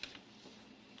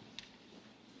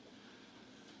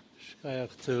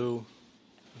To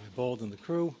Bold and the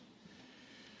crew.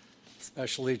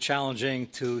 Especially challenging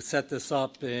to set this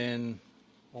up in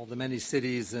all the many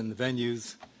cities and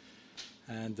venues.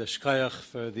 And the shkayach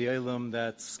for the Elam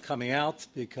that's coming out,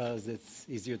 because it's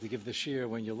easier to give the shir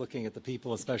when you're looking at the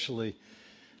people, especially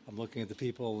I'm looking at the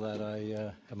people that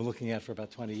I have been looking at for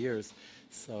about 20 years.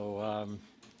 So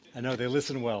I know they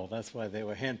listen well. That's why they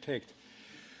were handpicked.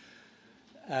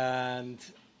 And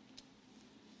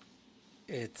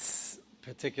it's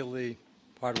particularly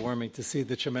heartwarming to see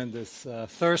the tremendous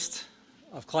thirst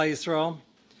of Klal Yisrael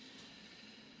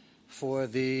for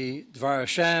the Dvar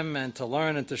Hashem and to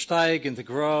learn and to steig and to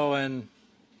grow, and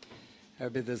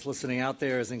everybody that's listening out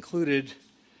there is included,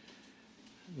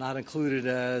 not included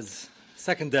as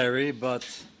secondary, but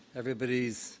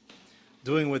everybody's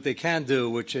doing what they can do,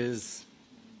 which is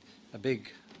a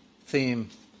big theme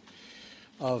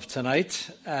of tonight.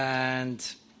 And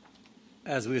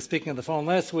as we were speaking on the phone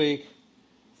last week,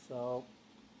 so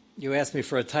you asked me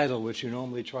for a title, which you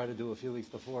normally try to do a few weeks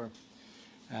before,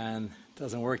 and it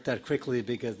doesn't work that quickly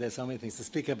because there's so many things to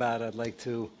speak about. I'd like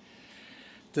to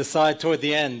decide toward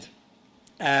the end.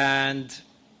 And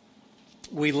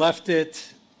we left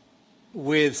it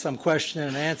with some question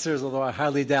and answers, although I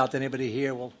highly doubt anybody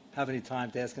here will have any time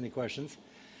to ask any questions,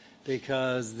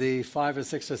 because the 5 or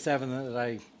 6 or 7 that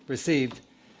I received,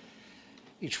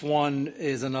 each one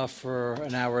is enough for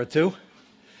an hour or two.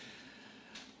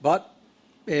 But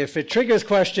if it triggers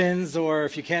questions, or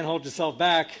if you can't hold yourself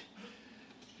back,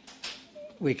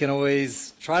 we can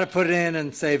always try to put it in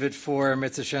and save it for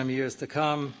Mitzvah Shem years to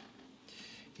come,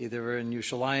 either in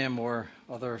Yerushalayim or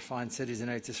other fine cities in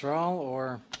Eretz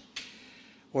Yisrael,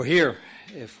 or here,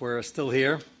 if we're still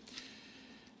here.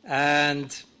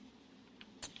 And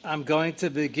I'm going to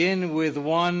begin with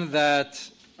one that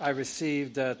I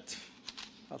received at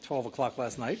about 12 o'clock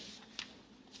last night.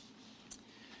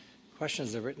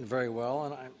 Questions are written very well,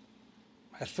 and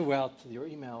I threw out your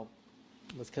email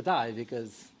with Kadai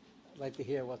because I'd like to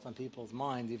hear what's on people's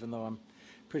mind, even though I'm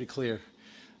pretty clear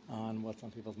on what's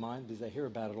on people's mind, because I hear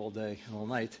about it all day and all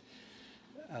night.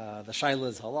 The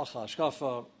Shailas, Halacha,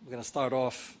 Ashkafa. We're going to start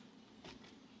off.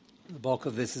 The bulk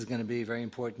of this is going to be very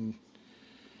important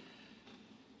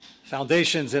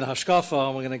foundations in Hashkafa,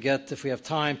 and we're going to get, if we have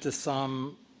time, to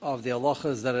some of the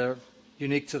halachas that are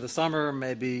unique to the summer,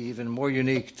 maybe even more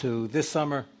unique to this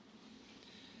summer.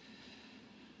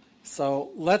 So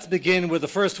let's begin with the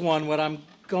first one. What I'm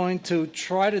going to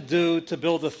try to do to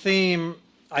build a theme,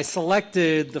 I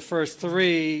selected the first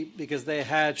 3 because they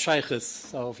had shaykhs.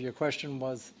 So if your question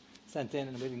was sent in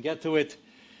and we didn't get to it,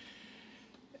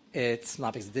 it's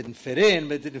not because it didn't fit in,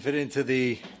 but it didn't fit into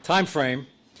the time frame.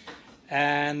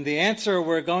 And the answer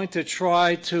we're going to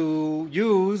try to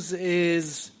use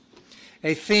is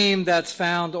a theme that's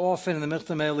found often in the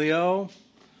Michtam Elio,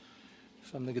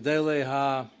 from the Gedolei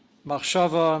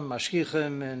HaMachshava,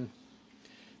 Mashkichim, in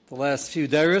the last few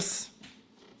Deris.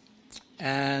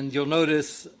 And you'll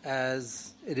notice,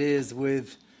 as it is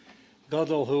with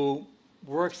Gadol, who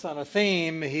works on a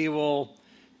theme, he will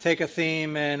take a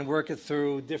theme and work it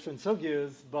through different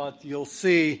sugyas, but you'll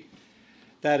see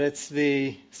that it's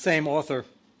the same author.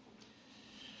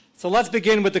 So let's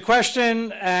begin with the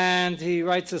question, and he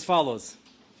writes as follows.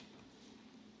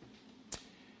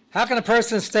 How can a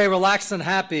person stay relaxed and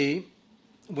happy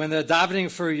when they're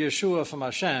davening for Yeshua from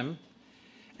Hashem,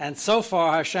 and so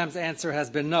far Hashem's answer has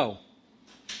been no?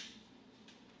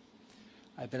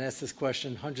 I've been asked this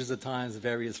question hundreds of times in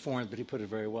various forms, but he put it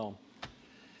very well.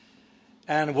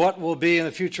 And what will be in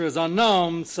the future is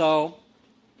unknown, so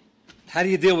how do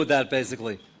you deal with that,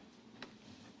 basically?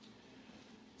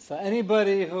 So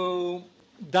anybody who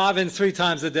davens 3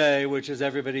 times a day, which is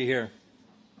everybody here,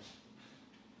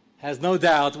 has no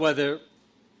doubt, whether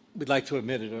we'd like to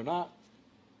admit it or not,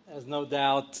 has no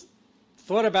doubt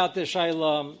thought about this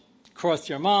shayla, crossed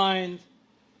your mind.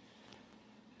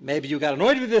 Maybe you got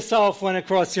annoyed with yourself when it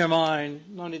crossed your mind.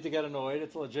 No need to get annoyed.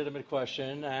 It's a legitimate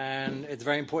question, and it's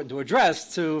very important to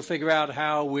address to figure out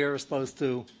how we're supposed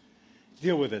to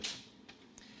deal with it.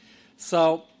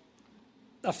 So,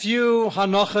 a few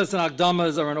hanochas and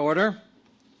akdamas are in order,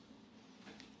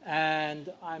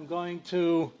 and I'm going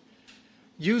to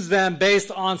use them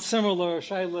based on similar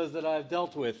shaylas that I've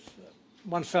dealt with.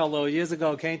 One fellow years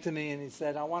ago came to me and he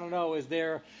said, I want to know, is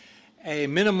there a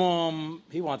minimum,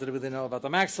 he wanted to really know about the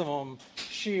maximum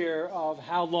shear of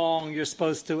how long you're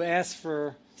supposed to ask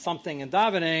for something in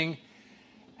davening,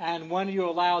 and when are you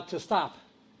allowed to stop?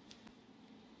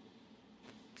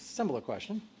 Similar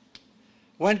question.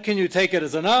 When can you take it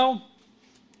as a no?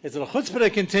 Is it a chutzpah to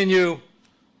continue?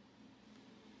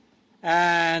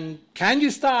 And can you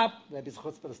stop? Maybe it's a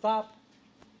chutzpah to stop.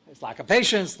 There's lack of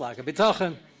patience, lack of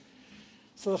bitachon.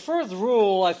 So the first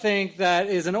rule, I think, that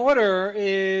is in order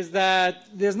is that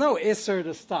there's no isser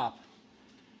to stop.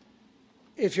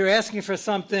 If you're asking for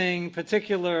something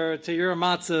particular to your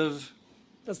matzav,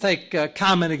 let's take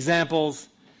common examples.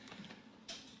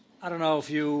 I don't know if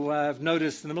you have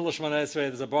noticed in the middle of Shemona Esrei,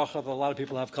 there's a bracha that a lot of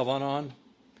people have kavanah on.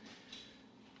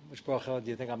 Which bracha do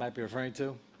you think I might be referring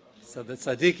to? So the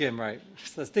tzaddikim, right?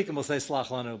 The tzaddikim will say slach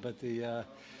lanu, but the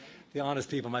honest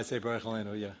people might say baruch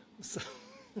aleinu, yeah. So,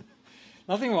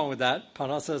 nothing wrong with that.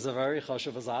 Parnasa is a very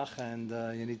chashuv azach,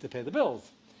 and you need to pay the bills,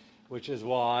 which is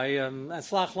why and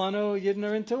slach lanu yidden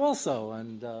are into also.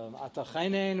 And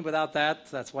atachainen, without that,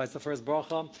 that's why it's the first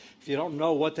bracha. If you don't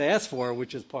know what to ask for,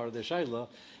 which is part of the shayla,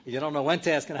 if you don't know when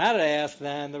to ask and how to ask,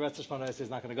 then the rest of Shemona Esrei is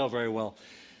not going to go very well.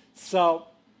 So,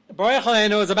 baruch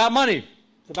aleinu is about money.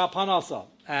 It's about parnasa.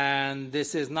 And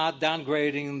this is not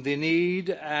downgrading the need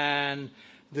and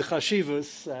the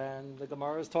chashivus. And the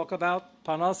Gemaras talk about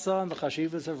parnasa and the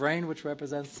chashivus of rain, which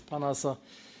represents parnasa.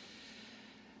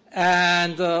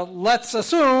 And let's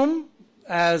assume,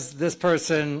 as this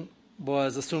person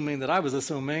was assuming that I was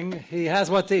assuming, he has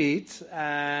what to eat,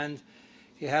 and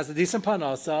he has a decent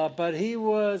parnasa, but he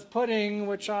was putting,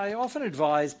 which I often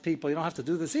advise people, you don't have to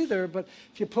do this either, but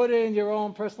if you put in your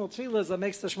own personal tefillahs, that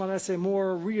makes the Shemona Esrei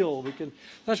more real. We can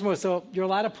touch more. So you're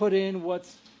allowed to put in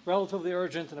what's relatively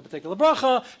urgent in a particular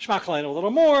bracha, Shema Kaleinu a little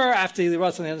more, after the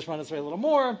Ratzon and the Shemona Esrei a little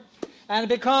more, and it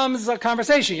becomes a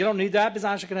conversation. You don't need that, because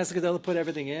Anshe Knesset Gadol put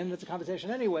everything in. It's a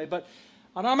conversation anyway. But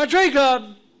on our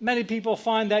Madrega, many people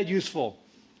find that useful.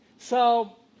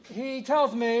 So he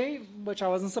tells me, which I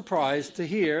wasn't surprised to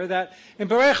hear, that in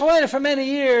Berei Chaleinu for many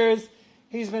years,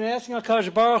 he's been asking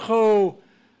HaKadosh Baruch Hu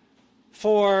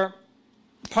for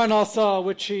parnasa,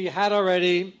 which he had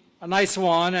already, a nice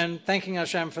one, and thanking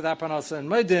Hashem for that parnasa and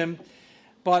moedim.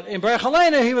 But in Berei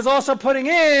Chaleinu, he was also putting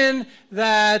in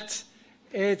that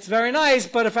it's very nice,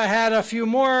 but if I had a few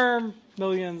more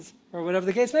millions, or whatever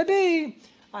the case may be,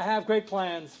 I have great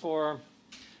plans for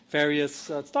various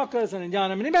tzedakahs and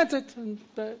inyanim, and he meant it, and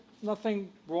nothing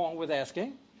wrong with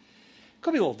asking.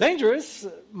 Could be a little dangerous.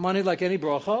 Money, like any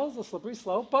bracha, is a slippery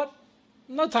slope, but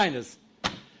no tainas.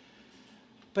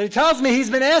 But he tells me he's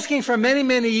been asking for many,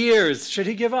 many years. Should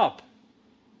he give up?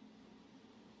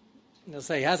 He'll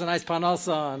say he has a nice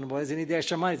parnasa, and why does he need the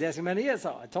extra money? He's asking many years.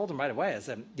 So I told him right away. I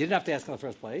said, you didn't have to ask in the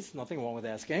first place. Nothing wrong with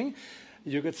asking.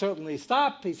 You could certainly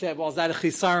stop. He said, well, is that a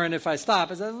chisaron if I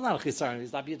stop? I said, it's not a chisaron if you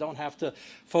stop. You don't have to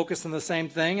focus on the same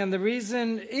thing. And the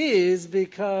reason is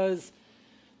because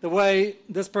the way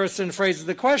this person phrases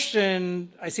the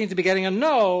question, I seem to be getting a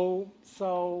no,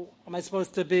 so am I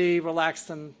supposed to be relaxed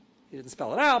and he didn't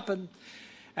spell it out,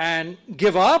 and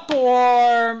give up,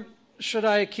 or should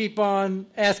I keep on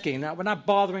asking? Now, we're not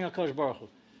bothering HaKadosh Baruch Hu.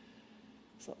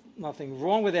 So nothing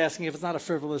wrong with asking if it's not a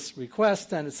frivolous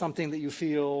request and it's something that you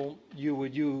feel you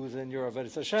would use in your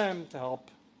Avodas Hashem to help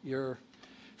your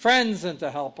friends and to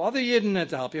help other Yidden and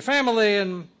to help your family,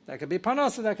 and that could be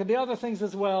parnasa, that could be other things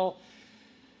as well.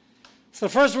 So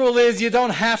the first rule is you don't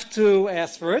have to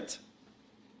ask for it.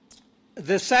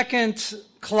 The second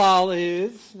klal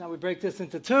is, now we break this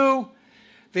into two,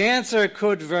 the answer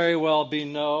could very well be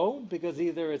no, because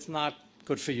either it's not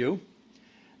good for you,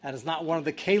 and it's not one of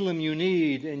the kalim you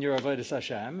need in your Avodas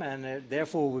Hashem, and it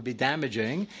therefore would be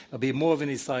damaging. It'll be more of an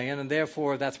isayin, and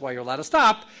therefore that's why you're allowed to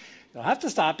stop. You don't have to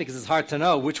stop because it's hard to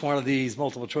know which one of these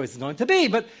multiple choices is going to be,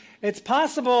 but it's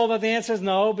possible that the answer is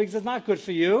no because it's not good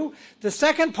for you. The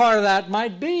second part of that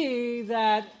might be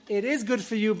that it is good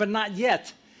for you, but not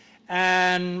yet.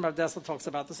 And Rav Dessler talks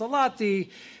about this a lot, the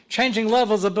changing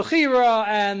levels of Bechira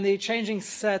and the changing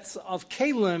sets of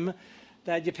Kalim,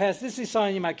 that you pass this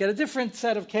Isayin, you might get a different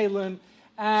set of Kalim,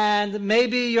 and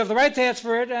maybe you have the right to ask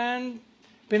for it, and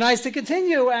be nice to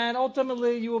continue, and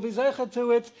ultimately you will be Zeicha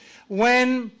to it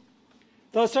when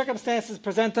those circumstances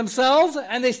present themselves,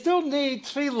 and they still need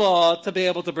Tefillah to be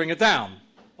able to bring it down.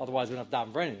 Otherwise we don't have to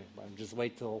daven for anything. Just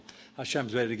wait till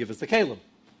Hashem's ready to give us the Kalim.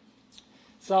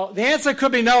 So the answer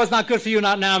could be no, it's not good for you,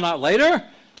 not now, not later.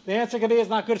 The answer could be it's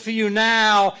not good for you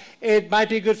now. It might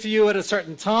be good for you at a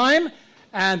certain time.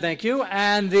 And thank you.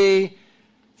 And the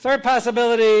third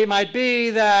possibility might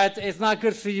be that it's not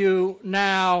good for you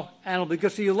now and it'll be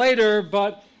good for you later,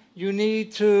 but you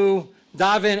need to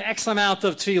dive in X amount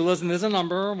of tefillahs, and there's a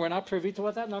number. We're not privy to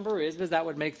what that number is because that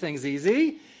would make things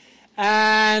easy.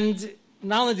 And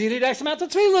not only do you need X amount of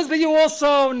tefillahs, but you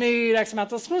also need X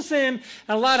amount of schusim, and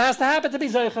a lot has to happen to be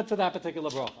zeicha to that particular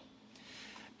bracha.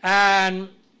 And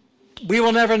we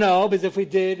will never know, because if we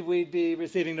did, we'd be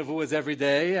receiving nevuahs every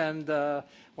day, and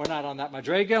we're not on that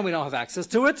madrega, and we don't have access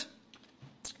to it.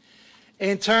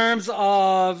 in terms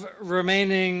of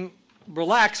remaining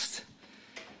relaxed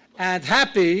and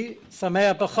happy,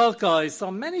 Sameach B'chalka.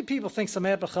 So many people think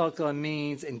Sameach B'chalka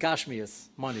means in Gashmias,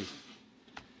 money.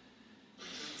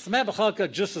 Sameach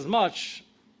B'chalka just as much,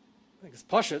 I think it's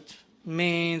Pashut,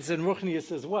 means in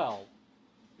Ruchnias as well,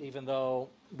 even though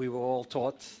we were all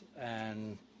taught,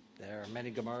 and there are many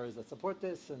Gemaras that support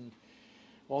this, and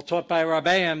all taught by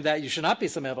Rabbeim that you should not be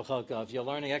Sameach B'chalka. If you're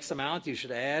learning X amount, you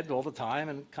should add all the time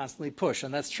and constantly push,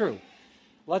 and that's true.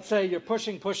 Let's say you're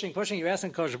pushing, you're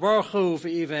asking Kosh Baruch Hu for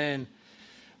even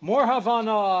more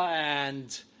Havana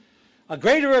and a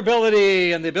greater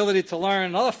ability and the ability to learn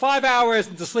another 5 hours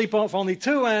and to sleep for only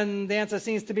 2, and the answer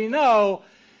seems to be no.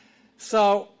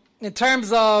 So in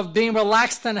terms of being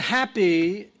relaxed and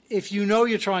happy, if you know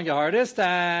you're trying your hardest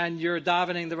and you're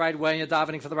davening the right way and you're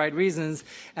davening for the right reasons,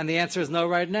 and the answer is no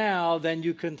right now, then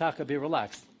you can be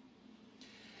relaxed.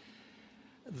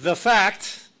 The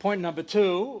fact, point number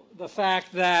 2, the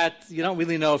fact that you don't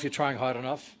really know if you're trying hard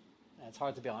enough. It's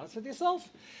hard to be honest with yourself.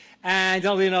 And you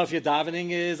don't really know if your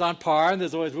davening is on par, and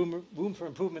there's always room for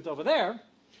improvement over there.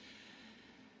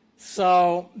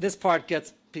 So this part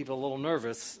gets people a little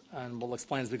nervous, and we'll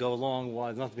explain as we go along why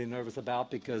there's nothing to be nervous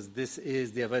about, because this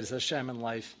is the Avodas Hashem in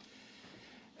life.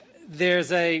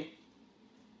 There's a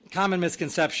common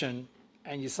misconception,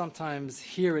 and you sometimes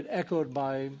hear it echoed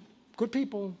by good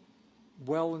people,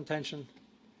 well-intentioned.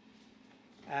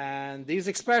 And these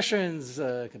expressions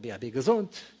can be Abi Gesund,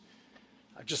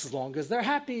 just as long as they're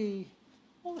happy,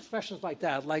 all expressions like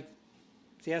that. Like,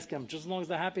 if you ask them, just as long as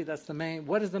they're happy, that's the main,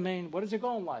 what is your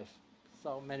goal in life?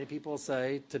 So many people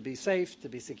say to be safe, to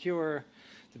be secure,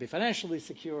 to be financially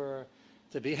secure,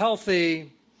 to be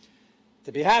healthy,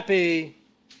 to be happy.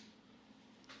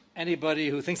 Anybody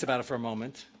who thinks about it for a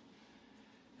moment,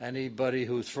 anybody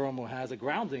who's from or has a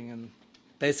grounding in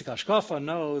basic hashkafa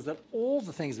knows that all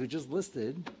the things we just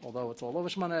listed, although it's all over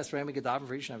Shemona Esrei, we get daven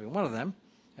for each and every one of them,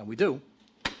 and we do,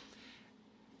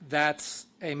 that's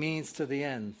a means to the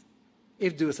end.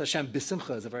 Ivdu Hashem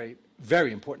b'simcha is a very,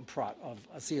 very important part of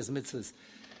Asiyas mitzvahs.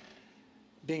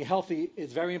 Being healthy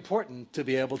is very important to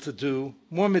be able to do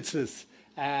more mitzvahs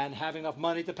and have enough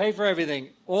money to pay for everything.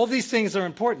 All these things are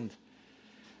important.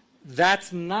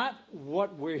 That's not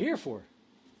what we're here for.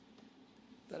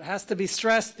 That has to be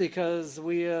stressed, because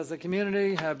we as a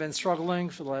community have been struggling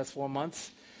for the last 4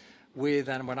 months with,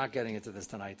 and we're not getting into this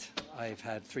tonight. I've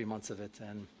had 3 months of it,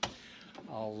 and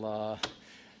I'll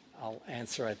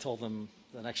answer. I told them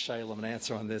the next shayla I'm going to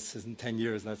answer on this is in 10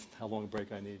 years, and that's how long a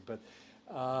break I need. But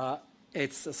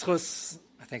it's a schus.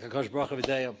 I think HaKadosh Baruch Hu every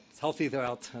day. It's healthy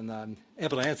throughout, and I'm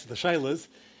able to answer the shaylas.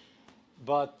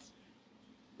 But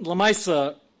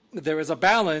Lamaisa, there is a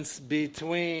balance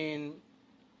between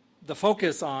the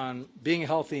focus on being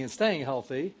healthy and staying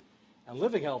healthy and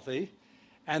living healthy,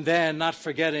 and then not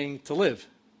forgetting to live.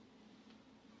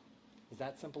 Is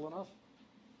that simple enough?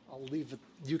 I'll leave it.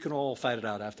 You can all fight it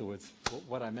out afterwards,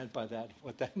 what I meant by that,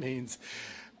 what that means.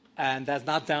 And that's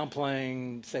not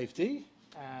downplaying safety.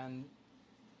 And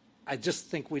I just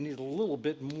think we need a little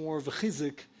bit more of a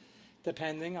chizik,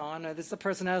 depending on, this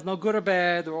person has no good or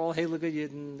bad, they're all Heilige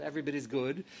Yidden, everybody's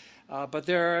good. But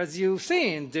there are, as you've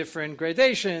seen, different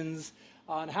gradations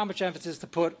on how much emphasis to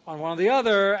put on one or the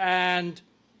other, and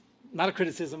not a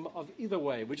criticism of either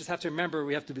way. We just have to remember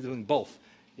we have to be doing both.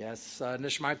 Yes,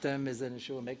 Nishmartem is an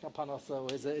issue, Mekna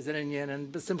Panoso is an Inyan,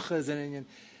 and Besimcha is an Inyan.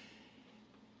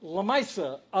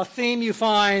 Lamaisa, a theme you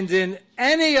find in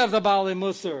any of the Baalei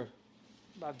Musar,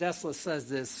 Rav Dessler says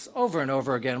this over and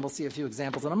over again, we'll see a few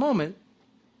examples in a moment,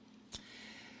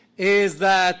 is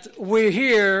that we're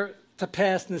here to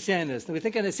pass Nisyanis. And we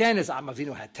think of Nisyanis,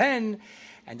 Avinu had 10,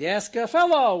 and you ask a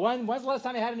fellow, when's the last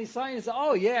time you had any Nisyan? He said,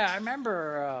 oh yeah, I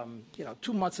remember,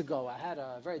 2 months ago I had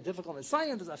a very difficult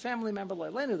Nisyan. There's a family member,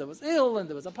 Leilenu, that was ill, and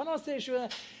there was a panos issue.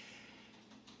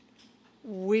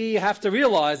 We have to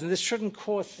realize, and this shouldn't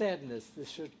cause sadness, this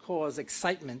should cause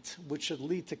excitement, which should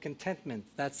lead to contentment.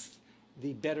 That's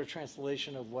the better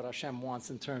translation of what Hashem wants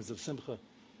in terms of simcha.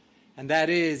 And that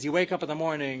is, you wake up in the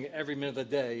morning, every minute of the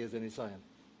day is an Nisyan.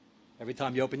 Every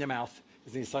time you open your mouth,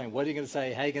 is an Nisyan. What are you going to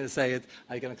say? How are you going to say it?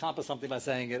 Are you going to accomplish something by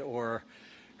saying it, or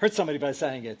hurt somebody by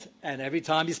saying it? And every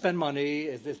time you spend money,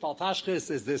 is this Bal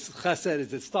Tashchis? Is this Chesed? Is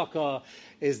this Tzedakah?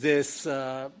 Is this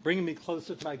bringing me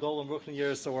closer to my goal in Ruchni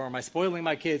years, or am I spoiling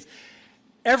my kids?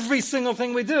 Every single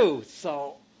thing we do.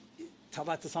 So tell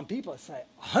that to some people. I say,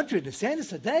 100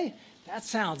 Nisyanis a day? That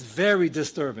sounds very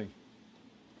disturbing.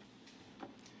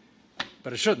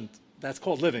 But it shouldn't. That's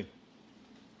called living.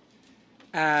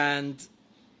 And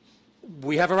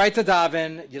we have a right to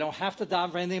daven. You don't have to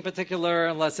daven for anything in particular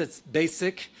unless it's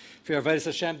basic. If you're Avodas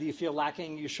Hashem that you feel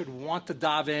lacking, you should want to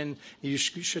daven. You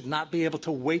should not be able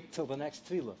to wait till the next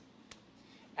tefillah.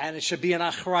 And it should be an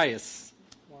achrayus,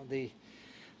 one of the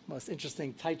most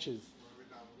interesting taiches.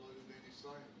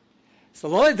 So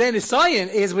Lo Yedei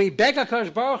Nisayin is we beg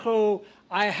HaKadosh Baruch Hu,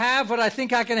 I have what I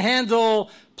think I can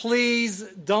handle. Please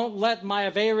don't let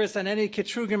my Averis and any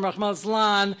Ketrugim Rahman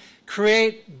Zlan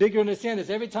create bigger Nisyanis.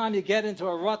 Every time you get into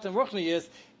a rut and Ruchniyus,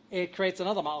 it creates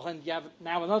another Malach, and you have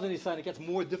now another Nisayin. It gets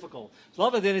more difficult. So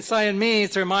Lo Yedei Nisayin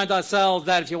means to remind ourselves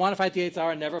that if you want to fight the Yetzer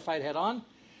Hara, never fight head on.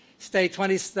 Stay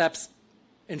 20 steps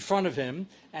in front of him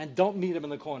and don't meet him in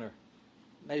the corner.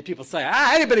 Many people say,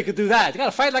 anybody could do that. You got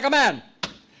to fight like a man.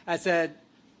 I said,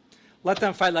 let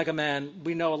them fight like a man.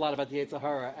 We know a lot about the Yetzer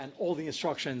Hara, and all the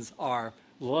instructions are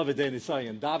Lo Yedei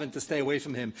Nisayin, daven to stay away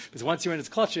from him. Because once you're in his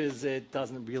clutches, it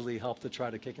doesn't really help to try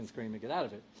to kick and scream and get out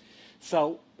of it.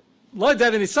 So, Lo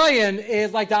Yedei Nisayin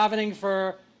is like davening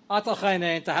for Atal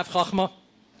Chaynein, to have chachma,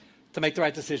 to make the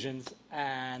right decisions.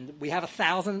 And we have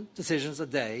 1,000 decisions a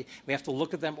day. We have to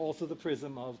look at them all through the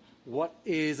prism of what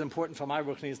is important for my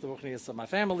ruchnius, the ruchnius of my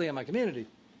family and my community.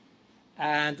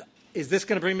 And is this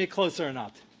going to bring me closer or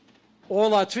not?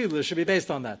 All our tefillah should be based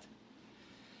on that.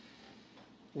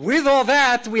 With all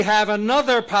that, we have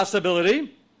another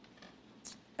possibility.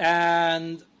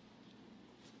 And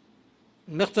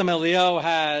Michtam Eliyahu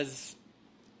has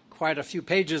quite a few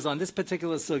pages on this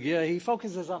particular sugya. He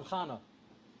focuses on Chana.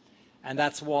 And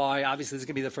that's why, obviously, this is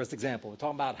going to be the first example. We're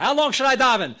talking about, how long should I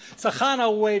daven? So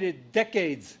Chana waited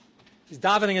decades. She's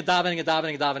davening and davening and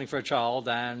davening and davening for a child,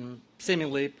 and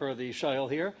seemingly, per the shayl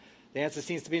here, the answer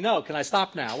seems to be no. Can I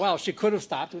stop now? Well, she could have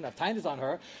stopped. We didn't have tainas on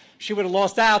her. She would have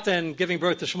lost out in giving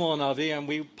birth to Shmuel and Avi, and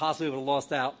we possibly would have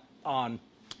lost out on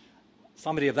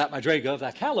somebody of that madrega, of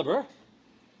that caliber.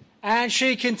 And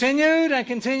she continued and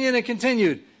continued and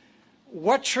continued.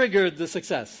 What triggered the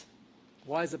success?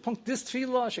 Why is it punkt this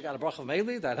tefillah? She got a bracha of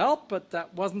Meili, that helped, but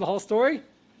that wasn't the whole story.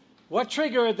 What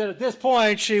triggered that at this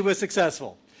point she was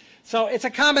successful? So it's a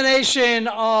combination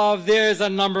of there's a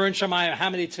number in Shemayim,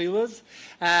 how many tefillahs,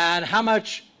 and how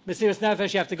much Mesiras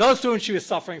Nefesh you have to go through, and she was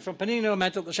suffering from Panino,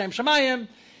 mental L'Shem Shemayim,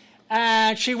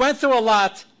 and she went through a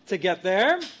lot to get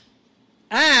there.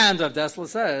 And Rav Dessler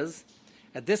says,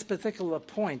 at this particular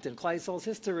point in Klal Yisrael's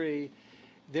history,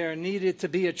 there needed to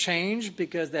be a change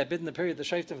because they had been in the period of the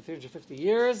Shoftim for 350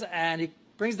 years, and he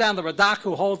brings down the Radak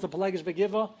who holds the Pelegish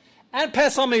Begiva, and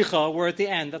Pesach Micha were at the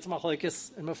end. That's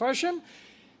Machlokes in Mefarshim.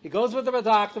 He goes with the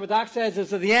Radak. The Radak says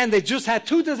it's at the end they just had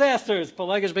two disasters,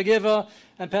 Pelegish Begiva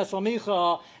and Pesach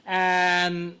Micha,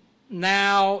 and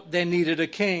now they needed a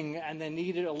king, and they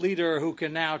needed a leader who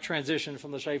can now transition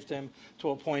from the Shoftim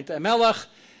to appoint a Melech.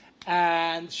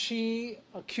 And she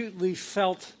acutely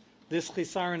felt this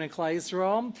chisaron in Klal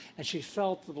Yisrael, and she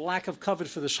felt the lack of covet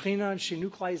for the Shechina, and she knew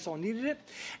Klal Yisrael needed it.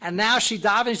 And now she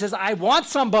davened, she says, I want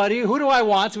somebody. Who do I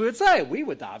want? So we would say, we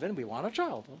would daven, we want a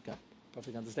child. Okay,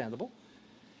 perfectly understandable.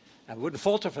 And we wouldn't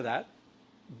falter for that.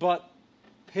 But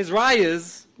his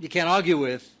rayas, you can't argue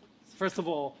with. First of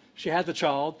all, she had the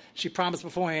child. She promised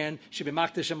beforehand she'd be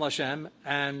Makdishim Lashem,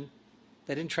 and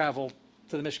they didn't travel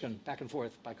to the Mishkan back and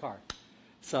forth by car.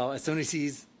 So as soon as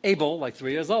he's able, like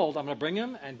 3 years old, I'm going to bring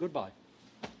him, and goodbye.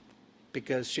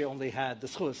 Because she only had the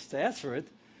schus to ask for it.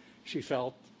 She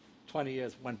felt 20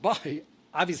 years went by.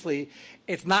 Obviously,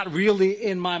 it's not really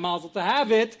in my mazel to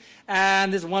have it,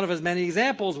 and this is one of as many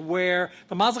examples where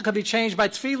the mazel could be changed by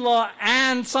tefillah,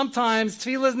 and sometimes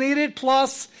tefillah is needed,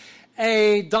 plus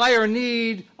a dire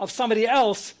need of somebody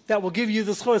else that will give you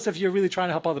the schus if you're really trying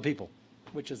to help other people,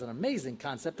 which is an amazing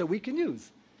concept that we can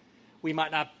use. We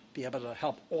might not be able to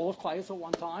help all of Klal Yisrael at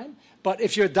one time, but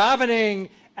if you're davening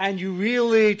and you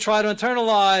really try to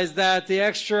internalize that the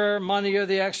extra money or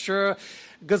the extra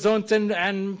gesund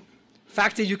and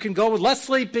fact that you can go with less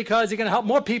sleep because you're going to help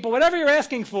more people, whatever you're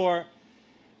asking for,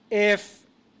 if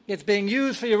it's being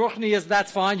used for your ruchnius,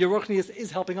 that's fine. Your ruchnius is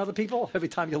helping other people. Every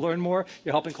time you learn more,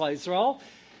 you're helping Klal Yisrael.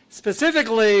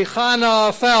 Specifically,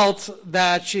 Chana felt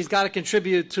that she's got to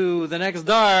contribute to the next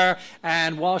dar,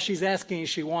 and while she's asking,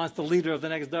 she wants the leader of the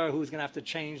next dar who's going to have to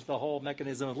change the whole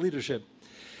mechanism of leadership.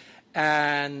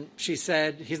 And she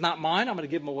said, he's not mine, I'm going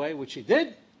to give him away, which she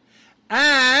did.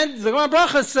 And the Gemara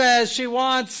Bracha says she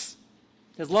wants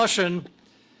his Lashon,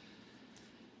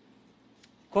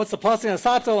 quotes the Pasuk in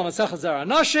Asatel, Masechet Zera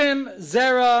Anashim,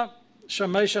 Zera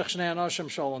Shemeshach Shnei Anashim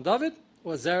Shaul and David,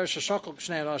 or Zera Sheshakol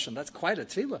Shnei Anashim. That's quite a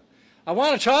tefillah. I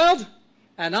want a child,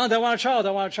 and not only do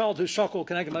I want a child who's Shakol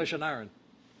Keneged Moshe and Aaron.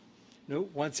 No,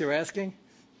 once you're asking,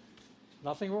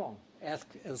 nothing wrong. Ask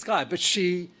the sky. But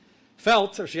she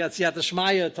felt, or she had siyata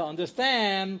shmaya to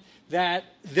understand that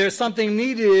there's something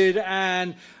needed,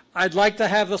 and I'd like to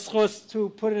have the schus to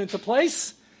put it into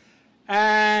place.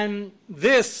 And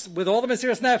this, with all the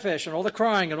Mesiras Nefesh and all the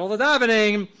crying and all the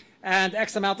davening, and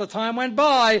X amount of time went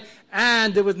by,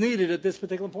 and it was needed at this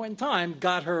particular point in time,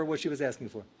 got her what she was asking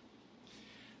for.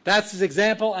 That's his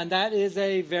example, and that is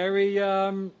a very,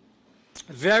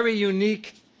 very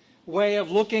unique way of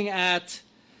looking at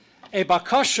a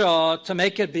bakasha, to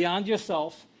make it beyond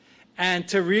yourself, and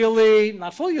to really,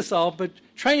 not fool yourself, but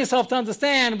train yourself to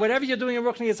understand whatever you're doing in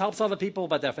Ruchnius helps other people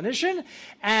by definition,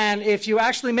 and if you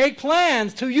actually make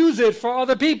plans to use it for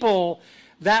other people,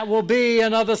 that will be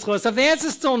another schus. If the answer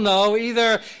is still no,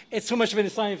 either it's too much of an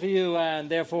assignment for you and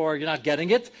therefore you're not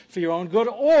getting it for your own good,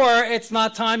 or it's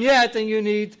not time yet and you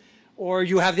need, or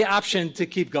you have the option to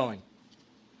keep going.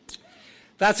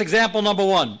 That's example number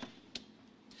one.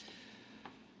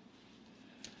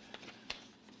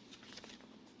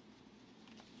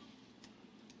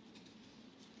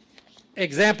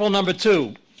 Example number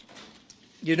two.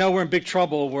 You know we're in big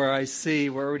trouble where I see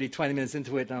we're already 20 minutes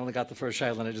into it and I only got the first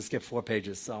shayla and I just skipped 4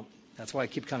 pages. So that's why I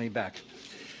keep coming back.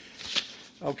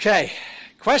 Okay.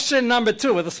 Question number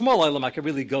 2. With a small item, I could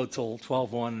really go till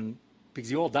 12:1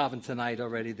 because you all daven tonight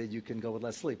already that you can go with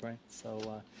less sleep, right?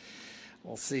 So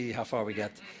we'll see how far we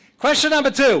get. Question number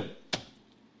 2.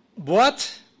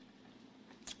 What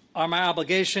are my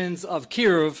obligations of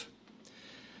kiruv?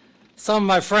 Some of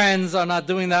my friends are not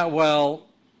doing that well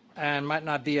and might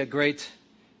not be a great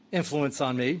influence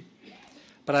on me,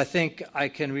 but I think I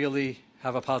can really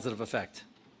have a positive effect.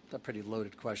 It's a pretty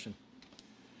loaded question.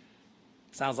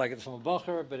 Sounds like it's from a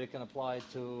bacher, but it can apply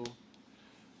to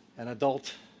an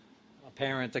adult, a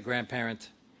parent, a grandparent.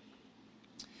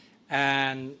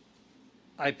 And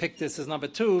I picked this as number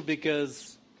 2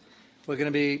 because we're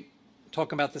going to be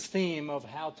talking about this theme of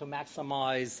how to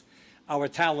maximize our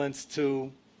talents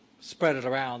to spread it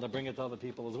around and bring it to other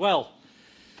people as well.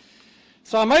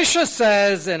 So Moshe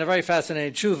says, in a very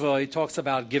fascinating tshuva, he talks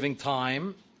about giving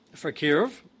time for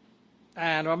kiruv.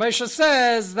 And Moshe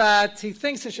says that he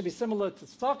thinks it should be similar to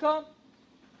tzedakah.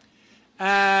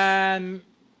 And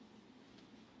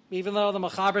even though the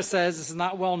Mechaber says this is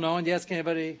not well known, you ask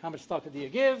anybody, how much tzedakah do you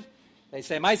give? They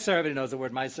say meiser, everybody knows the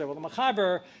word meiser. Well, the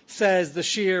Mechaber says the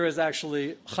shear is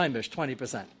actually chaimish,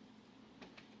 20%.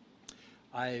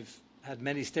 I've had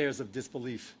many stares of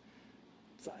disbelief.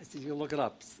 So you look it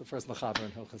up. It's the first Mechaber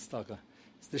in Hilchos Tzedakah.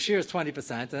 The shear is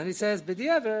 20%, and then he says,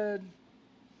 b'diavad,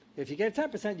 if you gave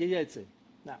 10%, you yetzi.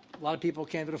 Now, a lot of people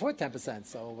can't even afford 10%,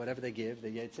 so whatever they give, they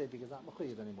yetzi because it's not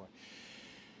mechuyev anymore.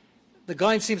 The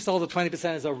Gaon seems to hold the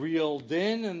 20% is a real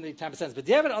din, and the 10% is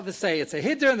b'diavad. Others say it's a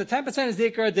hiddur, and the 10% is the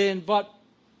ikar din, but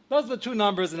those are the two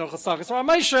numbers in Hilchos Tzedakah. So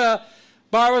Moshe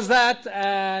borrows that,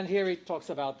 and here he talks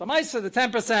about the meiser, the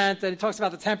 10%, and he talks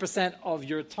about the 10% of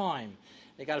your time.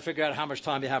 You got to figure out how much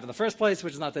time you have in the first place,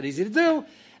 which is not that easy to do,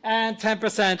 and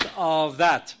 10% of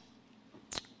that.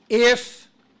 If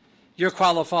you're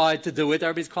qualified to do it,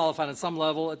 everybody's qualified on some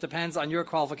level. It depends on your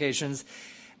qualifications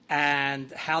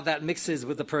and how that mixes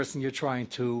with the person you're trying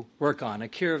to work on. A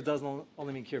kiruv doesn't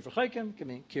only mean kiruv for chaykim, it can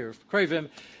mean kiruv for krevim,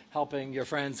 helping your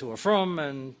friends who are from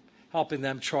and helping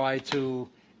them try to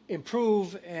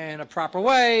improve in a proper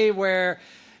way where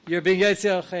you're being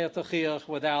yetzir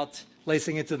without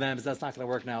lacing into them, because that's not going to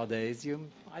work nowadays.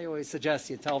 I always suggest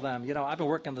you tell them, I've been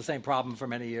working on the same problem for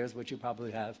many years, which you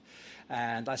probably have,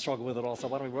 and I struggle with it also.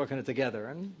 Why don't we work on it together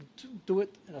and do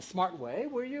it in a smart way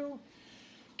where you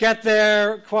get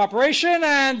their cooperation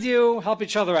and you help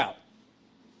each other out.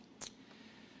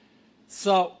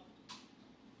 So,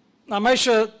 now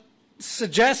Moshe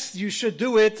suggests you should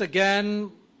do it,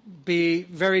 again, be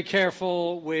very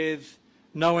careful with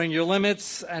knowing your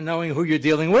limits and knowing who you're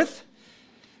dealing with,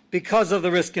 because of the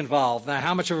risk involved. Now,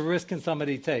 how much of a risk can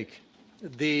somebody take?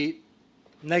 The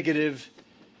negative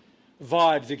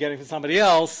vibes you're getting from somebody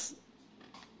else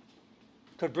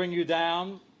could bring you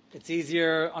down. It's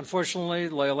easier, unfortunately,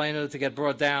 loyalena, to get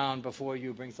brought down before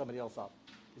you bring somebody else up,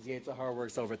 because the Yetzer Hara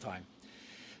works overtime.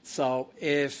 So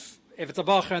if it's a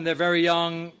bacher and they're very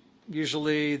young,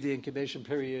 usually the incubation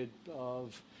period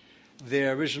of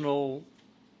their original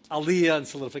aliyah and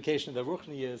solidification of their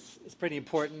ruchnius is pretty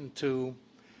important to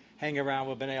hang around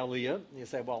with Bnei Aliyah. You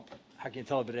say, well, how can you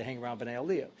tell everybody to hang around Bnei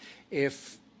Aliyah?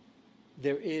 If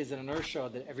there is an inertia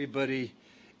that everybody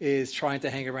is trying to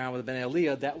hang around with Bnei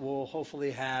Aliyah, that will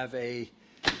hopefully have a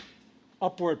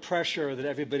upward pressure that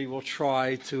everybody will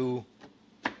try to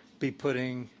be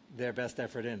putting their best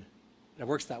effort in. It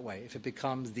works that way. If it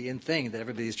becomes the in thing that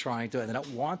everybody's trying to, and they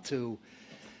don't want to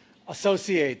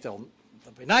associate, they'll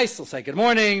be nice, they'll say good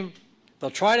morning, They'll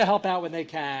try to help out when they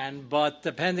can, but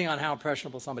depending on how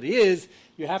impressionable somebody is,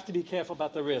 you have to be careful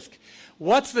about the risk.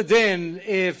 What's the din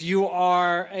if you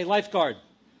are a lifeguard?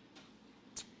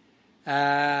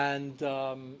 And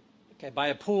by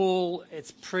a pool, it's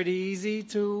pretty easy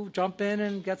to jump in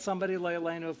and get somebody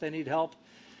leilenu if they need help.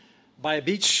 By a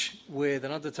beach with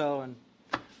an undertow and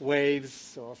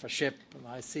waves, or if a ship and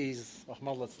high seas,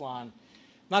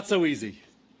 not so easy.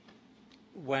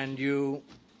 When you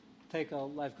take a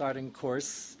lifeguarding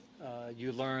course,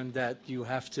 you learn that you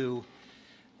have to,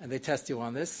 and they test you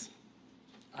on this.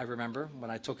 I remember when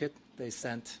I took it, they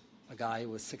sent a guy who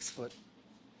was 6 foot.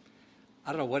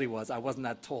 I don't know what he was. I wasn't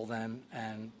that tall then,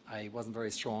 and I wasn't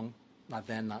very strong. Not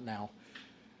then, not now.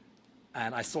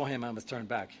 And I saw him and was turned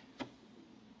back.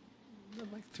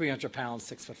 Like 300 pounds,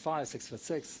 6'5",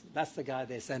 6'6". That's the guy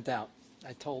they sent out.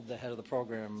 I told the head of the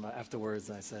program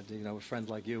afterwards, I said, with friends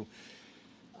like you.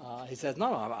 He says,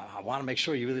 no, I want to make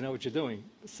sure you really know what you're doing.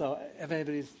 So if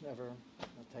anybody's ever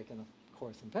taken a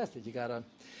course and passed it,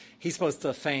 he's supposed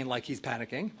to feign like he's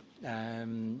panicking.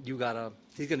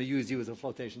 He's going to use you as a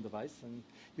flotation device, and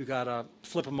you got to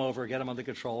flip him over, get him under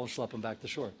control, and schlep him back to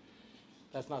shore.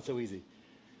 That's not so easy.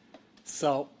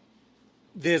 So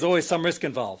there's always some risk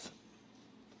involved.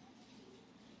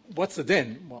 What's the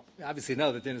din? Well, you obviously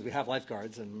know the din is we have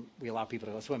lifeguards, and we allow people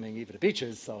to go swimming even at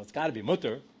beaches, so it's got to be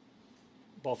mutter,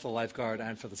 both for the lifeguard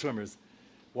and for the swimmers.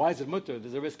 Why is it mutter?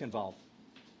 There's a risk involved.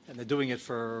 And they're doing it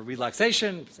for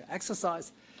relaxation,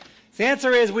 exercise. The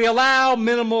answer is we allow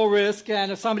minimal risk,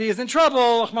 and if somebody is in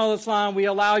trouble, we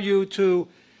allow you to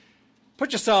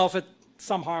put yourself at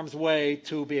some harm's way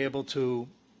to be able to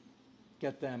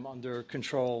get them under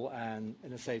control and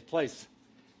in a safe place.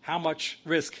 How much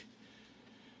risk?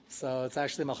 So it's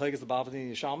actually Machlekes the Bavli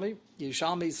and Yerushalmi.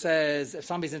 Yerushalmi says if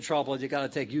somebody's in trouble, you got to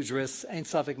take huge risks. Ein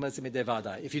safek motzi midei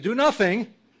vadai. If you do nothing,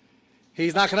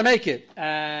 he's not going to make it.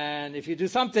 And if you do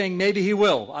something, maybe he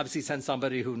will. Obviously, send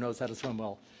somebody who knows how to swim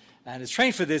well and is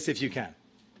trained for this if you can.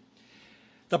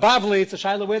 The Bavli, it's a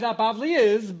shaila where that Bavli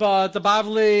is, but the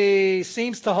Bavli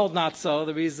seems to hold not so.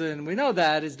 The reason we know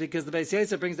that is because the Beis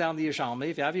Yosef brings down the Yerushalmi.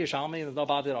 If you have Yerushalmi and there's no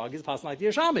Bavli that argues, passing like the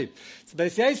Yerushalmi. So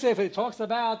Beis Yosef, he talks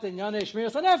about in Yonei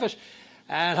Shmiras HaNefesh,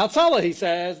 and Hatzalah, he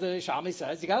says, the Yerushalmi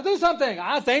says, you got to do something.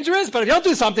 It's dangerous, but if you don't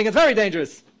do something, it's very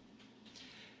dangerous.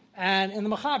 And in the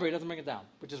Mechaber, he doesn't bring it down,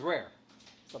 which is rare.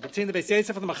 So between the Beis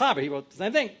Yosef and the Mechaber, he wrote the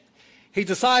same thing. He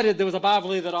decided there was a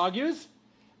Bavli that argues,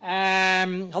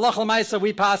 and halacha l'maisa,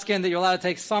 we paskin that you're allowed to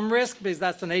take some risk because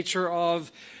that's the nature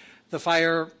of the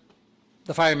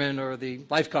fireman or the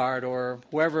lifeguard or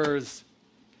whoever's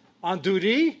on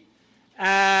duty.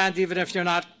 And even if you're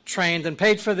not trained and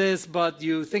paid for this, but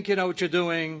you think you know what you're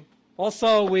doing,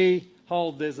 also we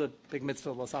hold there's a big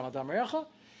mitzvah l'sam adam re'echa,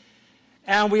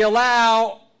 and we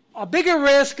allow a bigger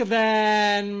risk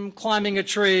than climbing a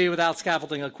tree without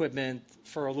scaffolding equipment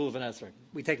for a lulav and esrog.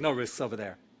 We take no risks over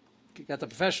there. You got the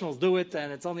professionals do it,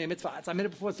 and it's only a mitzvah. It's a minute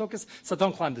before Sukkot, so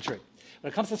don't climb the tree.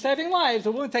 When it comes to saving lives,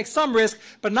 we're willing to take some risk,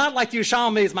 but not like the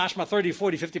Yerushalmi's mashma 30,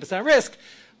 40, 50% risk.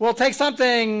 We'll take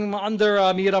something under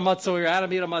a Mira Matzu, or at a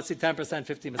Mira Matzu, 10%,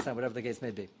 15%, whatever the case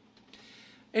may be.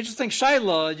 Interesting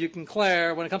shayla you can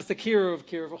clear when it comes to Kiruv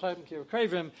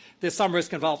Krevim, there's some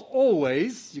risk involved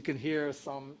always. You can hear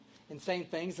some insane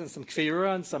things and some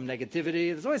kfira and some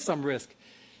negativity. There's always some risk.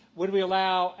 Would we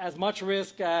allow as much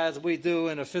risk as we do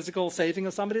in a physical saving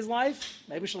of somebody's life?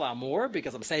 Maybe we should allow more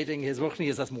because I'm saving his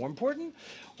ruchnias, that's more important.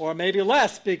 Or maybe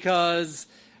less because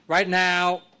right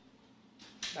now,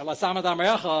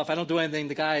 if I don't do anything,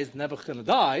 the guy is never going to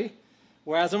die.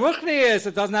 Whereas in ruchnias,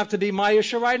 it doesn't have to be my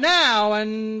issue right now,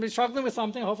 and we're struggling with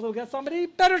something, hopefully we'll get somebody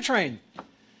better trained.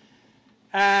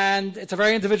 And it's a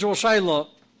very individual shayla,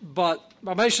 but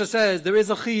Ramesha says there is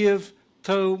a chiyuv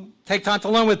to take time to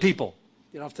learn with people.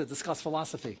 You don't have to discuss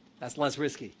philosophy. That's less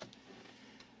risky.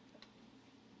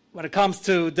 When it comes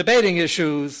to debating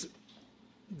issues,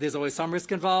 there's always some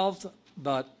risk involved,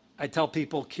 but I tell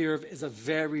people kiruv is a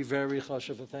very, very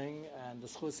chashuv thing, and the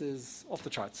schus is off the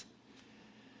charts.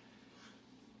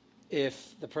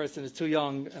 If the person is too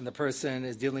young and the person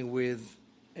is dealing with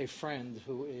a friend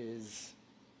who is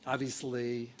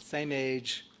obviously same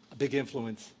age, a big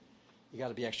influence, you got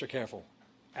to be extra careful.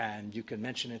 And you can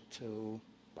mention it to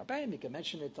Rabbeim, you can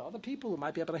mention it to other people who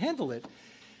might be able to handle it.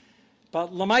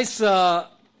 But Lamaisa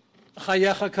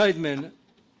Chayecha Kaidmin,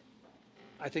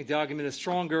 I think the argument is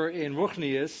stronger in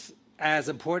Ruchnius. As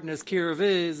important as Kiruv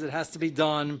is, it has to be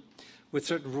done with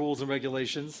certain rules and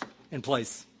regulations in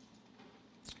place.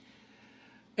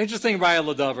 Interesting Raya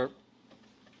Ladavar.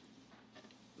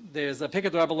 There's a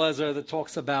Pikad Rabbi Lezer that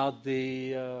talks about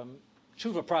the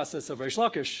tshuva process of Reish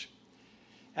Lakish.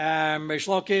 Reish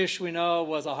Lakish, we know,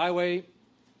 was a highway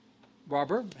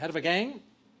robber, head of a gang,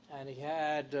 and he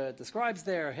had the scribes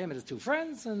there, him and his two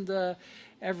friends, and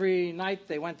every night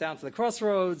they went down to the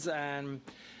crossroads and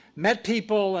met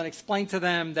people and explained to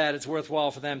them that it's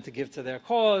worthwhile for them to give to their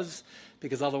cause,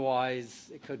 because otherwise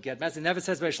it could get messy. It never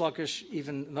says Reish Lakish,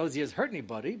 even in those years, hurt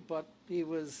anybody, but he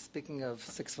was, speaking of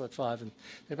 6'5",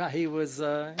 and he was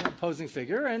an imposing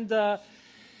figure, and I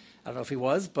don't know if he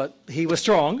was, but he was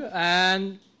strong.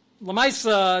 And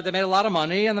Lamaisa, they made a lot of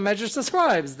money, and the Medrash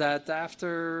describes that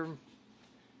after a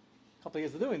couple of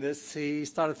years of doing this, he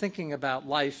started thinking about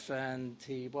life, and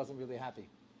he wasn't really happy.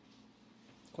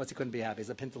 Of course, he couldn't be happy. He's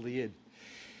a Pintel Yid.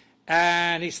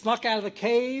 And he snuck out of the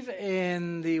cave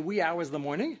in the wee hours of the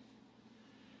morning,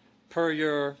 per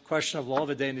your question of law of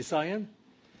a day Nisayan.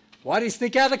 Why did he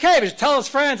sneak out of the cave? He should tell his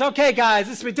friends, okay, guys,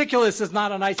 this is ridiculous. This is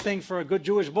not a nice thing for a good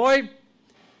Jewish boy.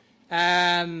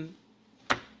 And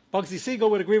Bugsy Siegel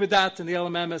would agree with that in the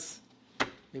LMMS,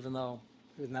 even though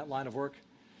he was in that line of work.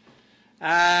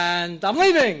 And I'm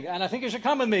leaving, and I think you should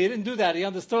come with me. He didn't do that. He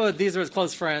understood these are his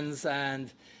close friends,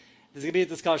 and there's going to be a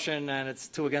discussion, and it's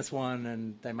 2 against 1,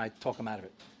 and they might talk him out of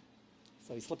it.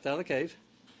 So he slipped out of the cave,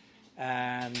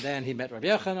 and then he met Rabbi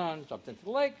Yochanan, jumped into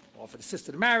the lake, offered his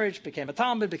sister to marriage, became a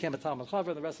Talmud Chaver,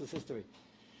 and the rest is history.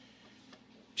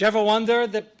 Did you ever wonder,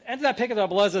 the end of that pick of the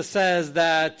Rebbe Eliezer says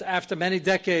that after many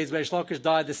decades, Reish Lakish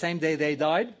died the same day they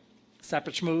died,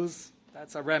 separate shmooze.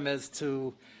 That's a remez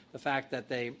to the fact that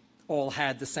they all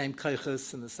had the same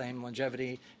kaichus and the same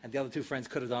longevity, and the other two friends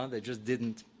could have done it, they just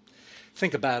didn't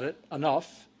think about it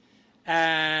enough.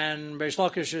 And Reish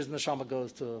Lakish's neshama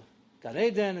goes to Gan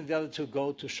Eden, and the other two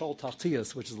go to Shol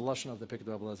Tachtiyas, which is the lashon of the pick of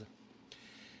the Rebbe Eliezer.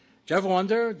 Did you ever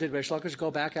wonder, did Reish Lakish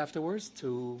go back afterwards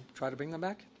to try to bring them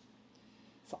back?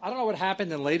 So I don't know what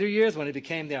happened in later years when he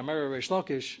became the Amir Reish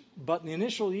Lakish, but in the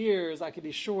initial years, I could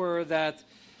be sure that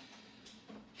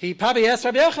he probably asked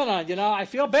Rabbi Yochanan, I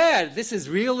feel bad. This is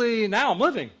really, now I'm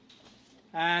living.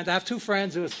 And I have two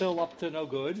friends who are still up to no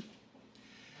good.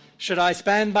 Should I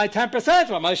spend my 10%?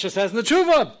 What Moshe says in the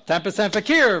Tshuva, 10%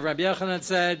 fakir. Rabbi Yochanan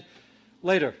said,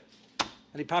 later.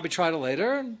 And he probably tried it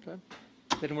later, and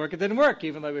it didn't work,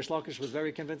 even though Reish Lakish was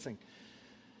very convincing.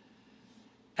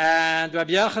 And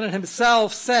Rabbi Yochanan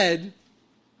himself said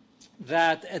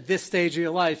that at this stage of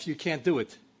your life, you can't do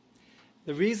it.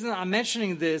 The reason I'm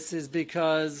mentioning this is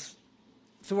because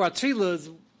through our tefillas,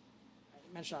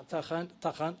 I mentioned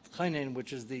Tachanin,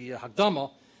 which is the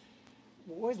Hagdama,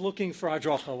 we're always looking for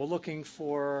Hadracha. We're looking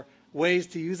for ways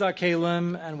to use our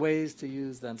kelim and ways to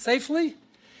use them safely.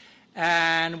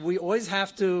 And we always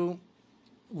have to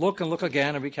look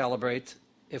again and recalibrate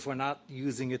if we're not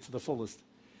using it to the fullest.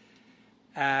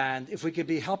 And if we could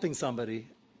be helping somebody,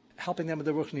 helping them with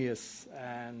the ruchnius,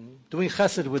 and doing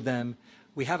chesed with them,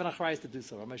 we have an achrayus to do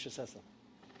so. Ramesh says so.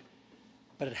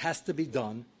 But it has to be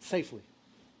done safely.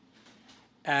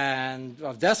 And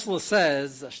Rav Dessler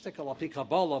says, Ashtikal al pi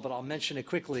Kabbalah, but I'll mention it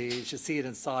quickly. You should see it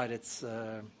inside. It's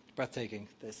breathtaking,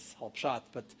 this whole shot.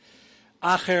 But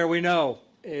Acher, we know,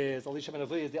 is Elisha ben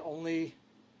Avi is the only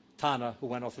Tana who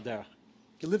went off the derech.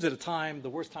 He lived at a time, the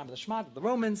worst time of the Shmat, the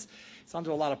Romans. He's under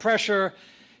a lot of pressure.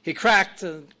 He cracked.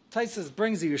 Taisus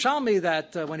brings the Yerushalmi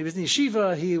that when he was in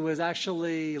yeshiva, he was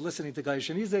actually listening to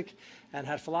Gaisha music and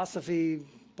had philosophy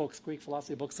books, Greek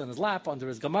philosophy books on his lap under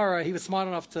his Gemara. He was smart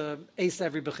enough to ace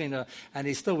every bechina, and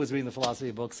he still was reading the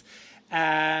philosophy books.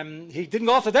 He didn't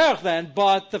go off the derech then,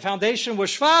 but the foundation was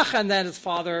shvach, and then his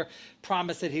father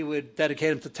promised that he would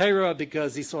dedicate him to Torah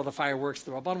because he saw the fireworks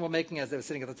the Rabbanim were making as they were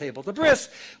sitting at the table at the bris,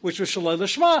 which was Shaloi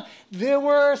Lishma. There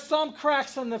were some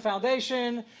cracks in the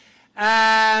foundation.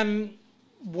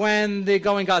 When the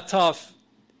going got tough,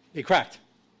 he cracked.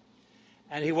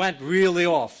 And he went really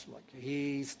off.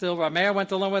 Rameir went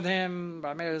to learn with him.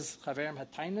 Rameir's Chaverim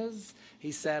had tainas.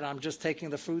 He said, I'm just taking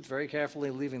the fruit very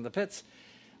carefully, leaving the pits,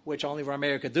 which only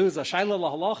Rameir could do. Is a shayla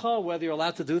lahalacha, whether you're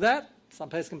allowed to do that. Some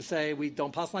places say we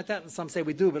don't pass like that, and some say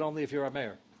we do, but only if you're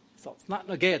Rameir. So it's not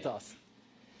negayah to us.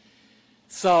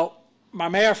 So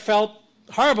Rameir felt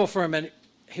horrible for him, and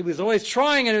he was always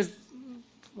trying, and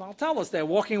I'll tell us, they're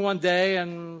walking one day,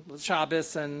 and it was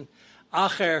Shabbos, and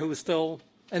Acher, who was still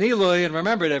an Eloi and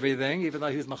remembered everything, even though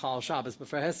he was Machal Shabbos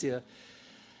before Hesia,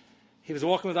 he was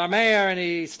walking with Rameir, and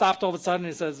he stopped all of a sudden,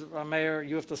 and he says, Rameir,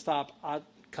 you have to stop. Ad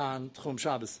kan tchum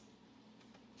Shabbos.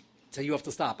 So you have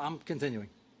to stop. I'm continuing.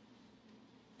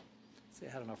 So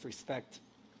he had enough respect,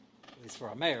 at least for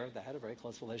Rameir. They had a very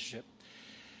close relationship.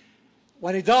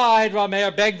 When he died,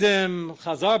 Rameir begged him,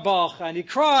 Chazar Bach, and he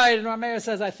cried, and Rameir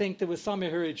says, I think there was some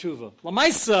Yehuri Tshuva.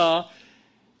 Lamaisa,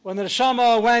 when the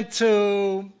Neshama went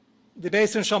to the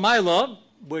Beis Din Shamayla,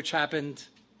 which happened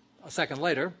a second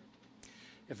later,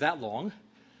 if that long.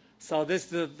 So this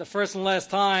the first and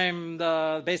last time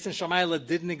the Beis Din Shamayla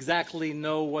didn't exactly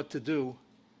know what to do.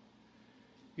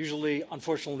 Usually,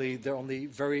 unfortunately, there are only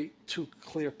very two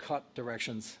clear-cut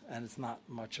directions, and it's not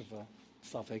much of a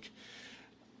suffix.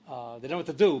 They don't know what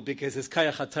to do because his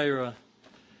Kayach HaTorah,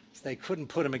 so they couldn't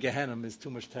put him in Gehenna, is too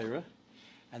much Torah.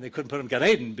 And they couldn't put him in Gan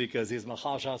Eden because he was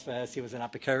Machal Shas V'Hes, he was an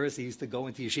Apikaris, he used to go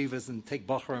into yeshivas and take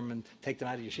Bachrim and take them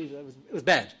out of yeshivas. It was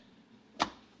bad.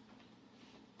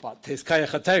 But his Kayach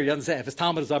HaTorah, you understand, if his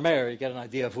Talmud is Amer, you get an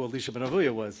idea of who Elisha ben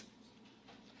Avuya was.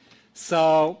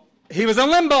 So, he was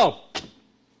in limbo.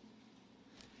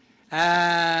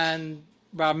 And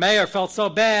Rav Meir felt so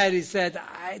bad, he said,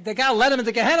 they got to let him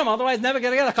into Gehenna, otherwise he's never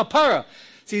going to get a kapara.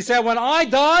 So he said, when I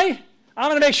die, I'm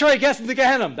going to make sure he gets into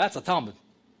Gehenna. That's a Talmud.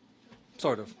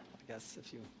 Sort of, I guess,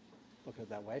 if you look at it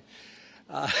that way.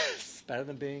 It's better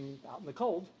than being out in the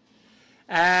cold.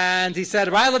 And he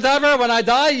said, Rai Ladavar, when I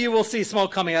die, you will see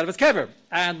smoke coming out of his kever.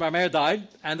 And Rav Meir died,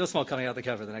 and there was smoke coming out of the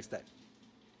kever the next day.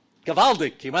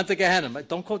 Gavaldik, he went to Gehenna.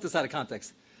 Don't quote this out of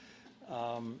context.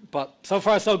 But so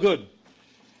far, so good.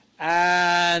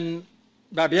 And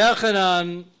Rabbi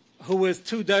Yochanan, who was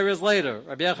 2 days later,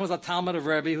 Rabbi Yochanan was a Talmud of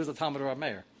Rebbe, who was a Talmud of Rav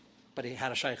Meir. But he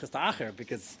had a shaykhus to Acher,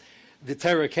 because the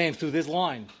terror came through this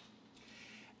line.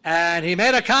 And he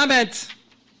made a comment,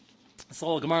 it's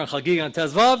all Gemara Chagig on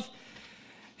Tezvav.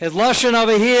 His lashon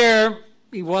over here,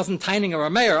 he wasn't tining a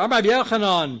Rameir. Rabbi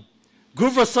Yochanan,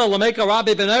 Guvrasa Lameka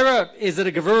Rabbi Ben Era, is it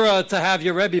a Gevura to have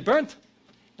your Rebbe burnt?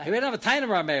 Now, he didn't have a tain of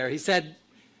Rameir. He said,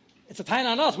 it's a tain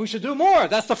on us. We should do more.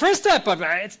 That's the first step. But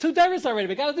it's 2 days already.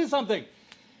 We got to do something.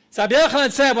 So Rabbi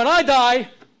Yochanan said, when I die,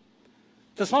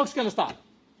 the smoke's going to stop.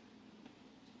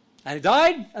 And he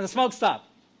died, and the smoke stopped.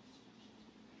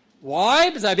 Why?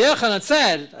 Because Rabbi Yochanan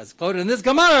said, as quoted in this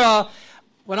Gemara,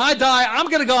 when I die, I'm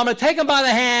going to take him by the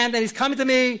hand, and he's coming to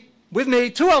me, with me,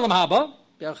 to Olam Haba.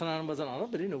 Rabbi Yochanan wasn't on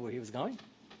it, but he knew where he was going.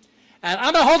 And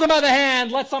I'm going to hold him by the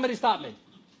hand, let somebody stop me.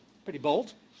 Pretty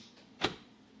bold.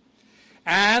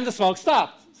 And the smoke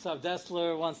stopped. So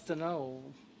Dessler wants to know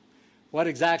what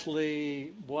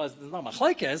exactly was, there's no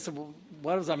machlekes,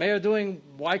 what was Rameir doing?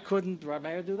 Why couldn't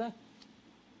Rameir do that?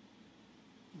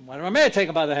 Why did Rameir take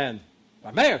him by the hand?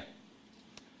 Rameir.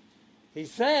 He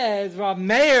says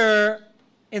Rameir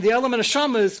in the element of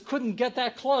Shamas couldn't get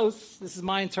that close. This is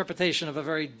my interpretation of a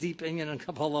very deep Inyan and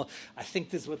Kabbalah. I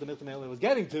think this is what the Milton was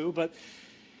getting to, but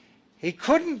he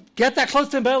couldn't get that close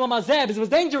to him Be'elam Hazeh because it was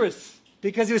dangerous.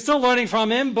 Because he was still learning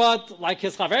from him, but like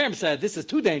his Chaverim said, this is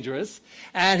too dangerous,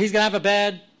 and he's going to have a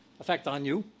bad effect on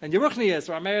you. And Yeruchnius,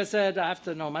 Rameir said, I have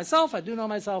to know myself, I do know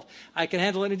myself, I can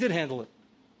handle it, and he did handle it.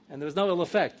 And there was no ill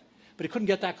effect. But he couldn't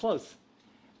get that close.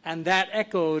 And that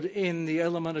echoed in the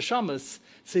Elam Shamas,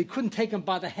 so he couldn't take him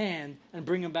by the hand and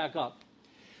bring him back up.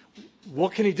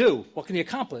 What can he do? What can he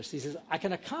accomplish? He says, I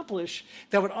can accomplish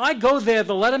that when I go there,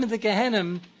 they'll let him into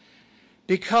Gehenna,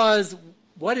 because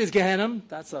what is Gehenna?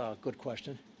 That's a good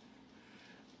question.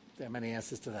 There are many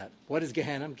answers to that. What is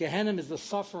Gehenna? Gehenna is the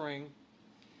suffering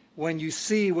when you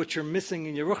see what you're missing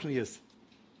in your ruchnius.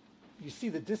 You see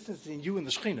the distance between you and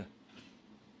the Shekhinah.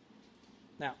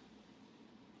 Now,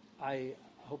 I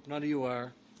hope none of you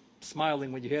are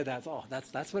smiling when you hear that. Oh,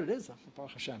 that's what it is.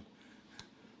 Baruch Hashem.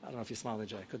 I don't know if you're smiling,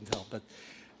 Jay. I couldn't tell.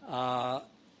 But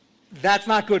that's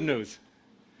not good news.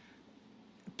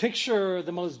 Picture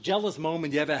the most jealous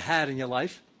moment you ever had in your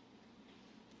life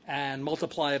and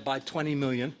multiply it by 20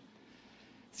 million.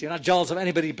 So you're not jealous of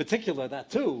anybody in particular,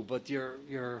 that too, but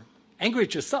you're angry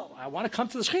at yourself. I want to come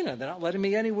to the Shekhinah. They're not letting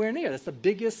me anywhere near. That's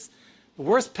the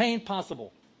worst pain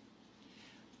possible.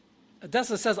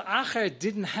 Adessa says Acher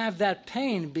didn't have that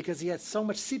pain because he had so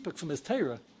much sipuk from his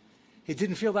Torah. He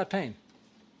didn't feel that pain.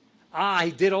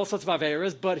 He did all sorts of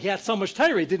averas, but he had so much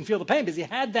Torah, he didn't feel the pain because he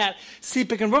had that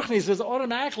sipuk and ruchnis. So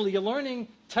automatically, you're learning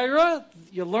Torah,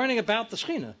 you're learning about the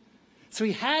Shekhinah. So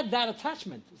he had that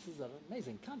attachment. This is an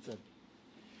amazing concept.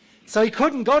 So he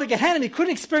couldn't go to Gehenna, he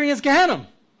couldn't experience Gehenna.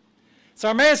 So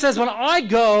our mayor says, when I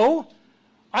go,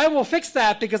 I will fix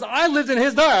that because I lived in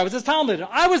his dar. I was his Talmud.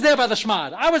 I was there by the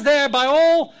Shmad. I was there by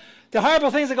all the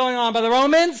horrible things that are going on by the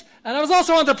Romans, and I was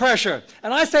also under pressure.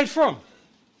 And I stayed firm.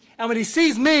 And when he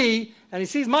sees me, and he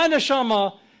sees my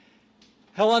neshama,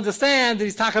 he'll understand that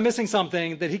he's taka missing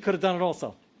something, that he could have done it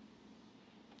also.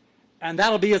 And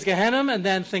that'll be his Gehenna, and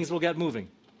then things will get moving.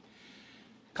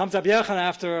 Comes up Yochanan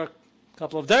after a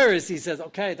couple of days, he says,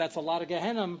 okay, that's a lot of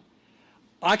Gehenna.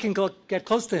 I can get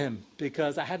close to him,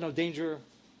 because I had no danger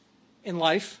in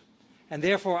life, and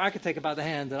therefore I could take him by the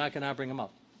hand, and I can now bring him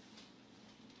up.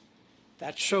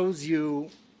 That shows you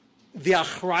the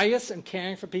achrayus and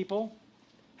caring for people,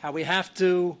 how we have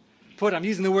to put, I'm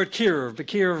using the word kiruv, but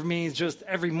kiruv means just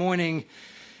every morning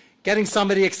getting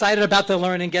somebody excited about their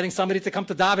learning, getting somebody to come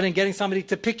to davening, getting somebody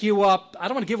to pick you up. I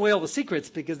don't want to give away all the secrets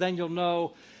because then you'll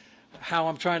know how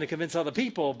I'm trying to convince other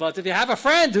people. But if you have a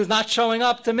friend who's not showing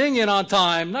up to Minyan on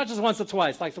time, not just once or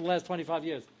twice, like for the last 25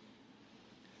 years.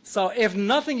 So if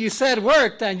nothing you said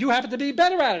worked and you happen to be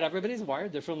better at it, everybody's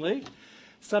wired differently.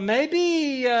 So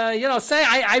maybe, say,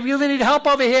 I really need help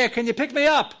over here. Can you pick me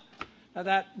up? Now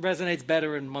that resonates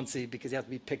better in Muncie because you have to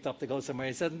be picked up to go somewhere.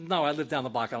 He said, no, I live down the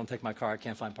block. I don't take my car. I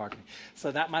can't find parking.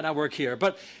 So that might not work here.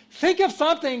 But think of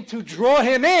something to draw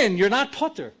him in. You're not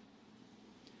putter.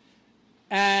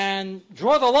 And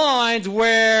draw the lines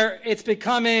where it's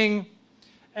becoming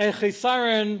a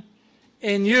chisaron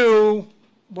in you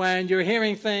when you're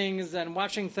hearing things and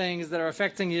watching things that are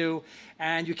affecting you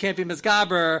and you can't be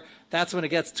misgaber. That's when it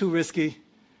gets too risky.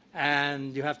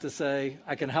 And you have to say,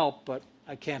 I can help, but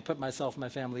I can't put myself and my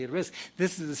family at risk.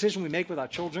 This is a decision we make with our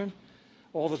children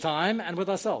all the time and with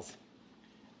ourselves.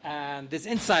 And this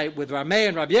insight with Rameh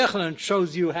and Rabbi Yechanan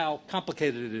shows you how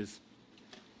complicated it is.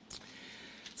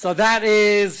 So that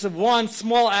is one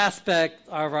small aspect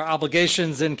of our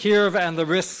obligations in Kiruv and the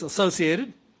risks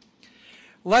associated.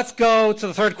 Let's go to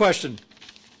the third question.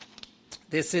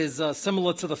 This is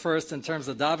similar to the first in terms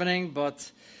of davening,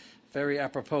 but very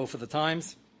apropos for the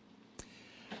times.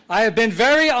 I have been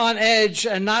very on edge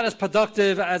and not as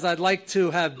productive as I'd like to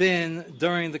have been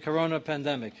during the corona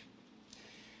pandemic.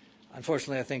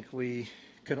 Unfortunately, I think we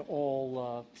can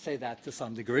all say that to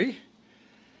some degree.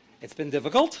 It's been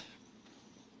difficult.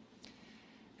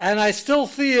 And I still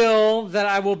feel that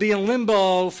I will be in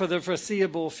limbo for the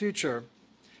foreseeable future.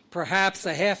 Perhaps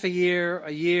a half a year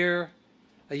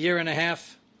and a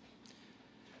half.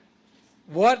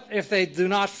 What if they do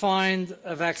not find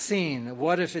a vaccine?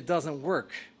 What if it doesn't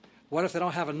work? What if they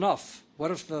don't have enough?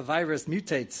 What if the virus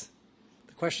mutates?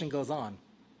 The question goes on.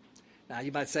 Now,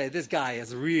 you might say, this guy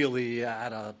is really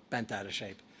bent out of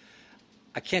shape.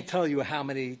 I can't tell you how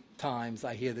many times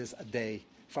I hear this a day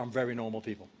from very normal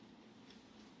people.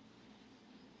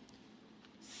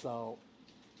 So,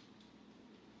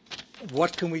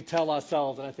 what can we tell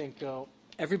ourselves? And I think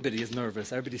everybody is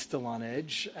nervous. Everybody's still on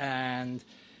edge. And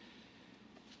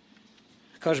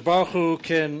Kadosh Baruch Hu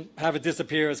can have it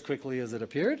disappear as quickly as it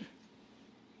appeared.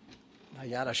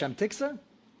 Yad Hashem tiksa.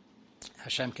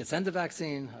 Hashem could send a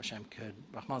vaccine. Hashem could,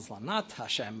 Rahman Zlan, not.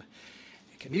 Hashem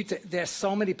can mutate. There's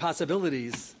so many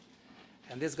possibilities.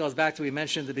 And this goes back to, we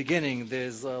mentioned in the beginning,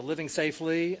 there's living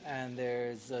safely, and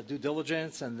there's due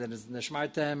diligence, and there's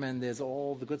nishmartem, and there's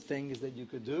all the good things that you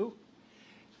could do.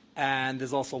 And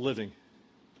there's also living.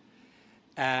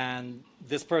 And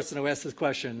this person who asked this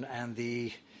question and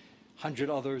the 100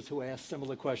 others who asked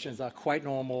similar questions are quite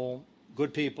normal,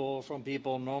 good people, from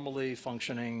people normally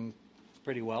functioning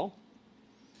pretty well.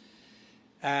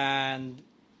 And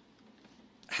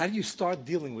how do you start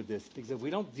dealing with this? Because if we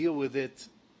don't deal with it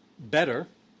better,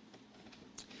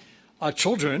 our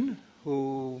children,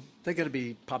 who, they're going to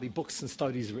be probably books and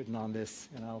studies written on this,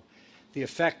 the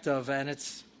effect of, and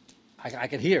it's, I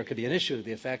can hear it could be an issue,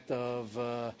 the effect of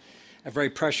a very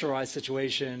pressurized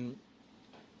situation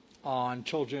on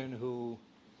children who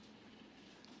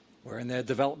were in their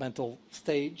developmental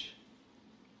stage.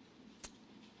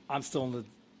 I'm still in the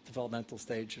developmental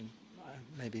stage, and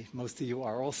maybe most of you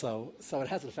are also, so it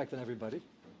has an effect on everybody.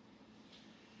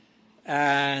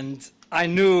 And I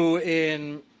knew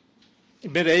in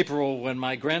mid-April when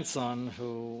my grandson,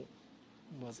 who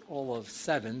was all of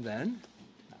 7 then,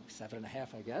 7.5,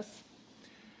 I guess,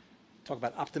 talk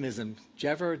about optimism. Did you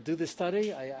ever do this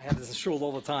study? I have this in shul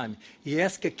all the time. You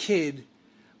ask a kid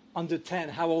under 10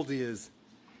 how old he is.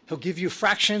 He'll give you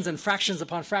fractions and fractions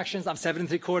upon fractions. I'm 7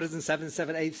 3/4 and 7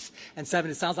 7/8 and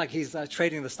 7. It sounds like he's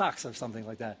trading the stocks or something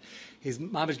like that. He's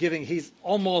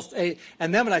almost 8.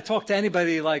 And then when I talk to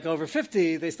anybody like over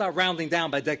 50, they start rounding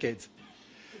down by decades.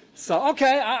 So,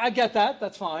 okay, I get that.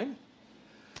 That's fine.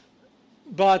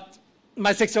 But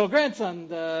my 6-year-old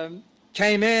grandson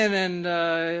came in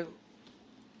and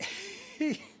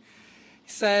he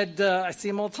said, I see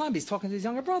him all the time. He's talking to his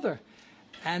younger brother.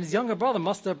 And his younger brother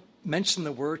must have mentioned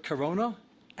the word corona.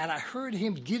 And I heard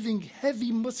him giving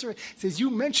heavy musar. He says, you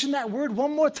mentioned that word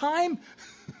one more time?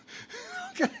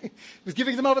 Okay. He was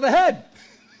giving them over the head.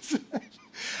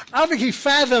 I don't think he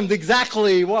fathomed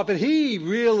exactly what, but he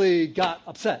really got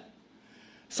upset.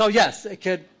 So yes, it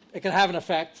could have an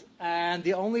effect. And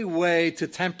the only way to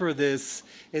temper this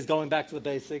is going back to the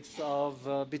basics of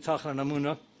bitachon and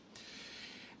amunah.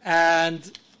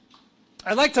 And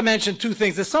I'd like to mention 2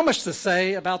 things. There's so much to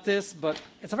say about this, but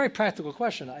it's a very practical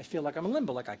question. I feel like I'm in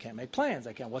limbo, like I can't make plans.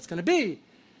 What's going to be?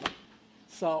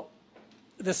 So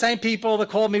the same people that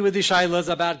called me with these shaylas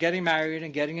about getting married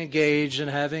and getting engaged and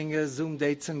having Zoom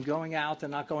dates and going out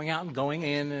and not going out and going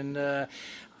in. And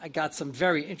I got some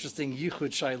very interesting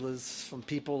yichud shaylas from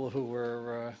people who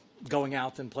were going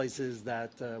out in places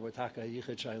that were taka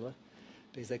yichud shayla,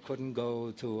 because they couldn't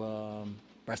go to a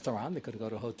restaurant, they couldn't go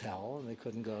to a hotel, and they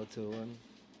couldn't go to, and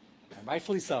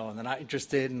rightfully so, and they're not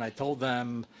interested. And I told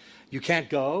them, you can't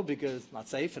go because it's not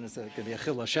safe, and it's going to be a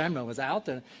chil Hashem, no one's out.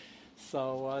 And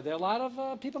so there are a lot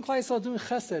of people in Klal Yisrael doing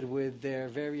chesed with their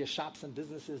various shops and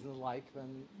businesses and the like,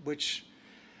 and which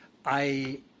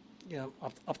I,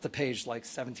 up the page like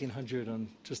 1,700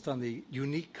 just on the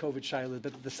unique COVID shayla,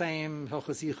 but the same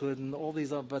Hilchos Yichud and all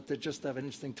these are, but they just have an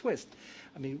interesting twist.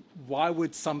 I mean, why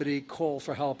would somebody call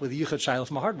for help with Yichud shayla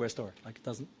from a hardware store? Like, it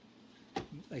doesn't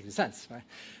make any sense,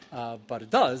 right? But it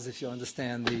does if you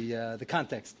understand the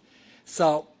context.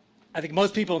 So I think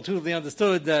most people intuitively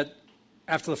understood that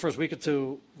after the first week or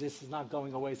two, this is not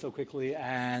going away so quickly,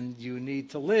 and you need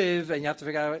to live, and you have to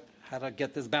figure out how to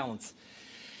get this balance.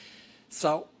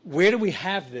 So where do we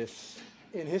have this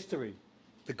in history?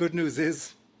 The good news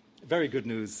is, very good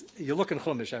news, you look in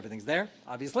Chumash, everything's there,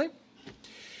 obviously.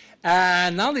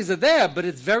 And not only is it there, but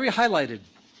it's very highlighted.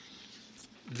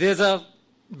 There's a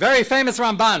very famous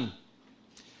Ramban.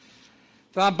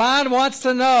 The Ramban wants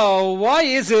to know, why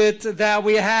is it that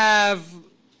we have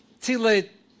Tilei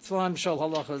Tzalam Shal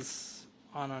Halachas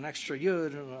on an extra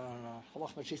Yud, on a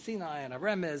Halach Machi Sinai, and a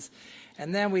Remez,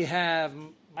 and then we have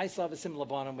Ma'asav V'Sim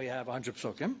Labanim, we have 100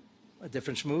 Psukim, a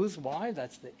different shmooze. Why?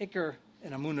 That's the Iker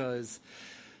in Amunah, is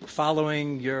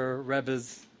following your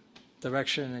Rebbe's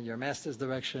direction and your master's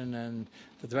direction and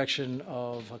the direction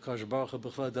of HaKadosh Baruch Hu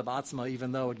B'chvod B'atzma,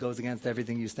 even though it goes against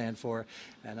everything you stand for.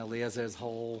 And Eliezer's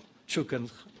whole shukon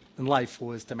in life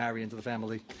was to marry into the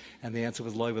family, and the answer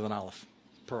was loy with an aleph,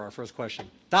 per our first question.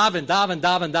 Daven, daven,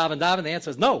 daven, daven, daven. The answer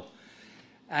is no.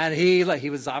 And he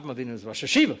was Avram Avinu's Rosh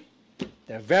Hashiva.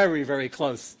 They're very, very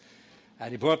close.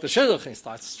 And he brought up the shidduch, he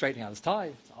starts straightening out his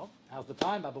tie. So, how's the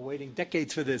time? I've been waiting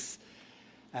decades for this.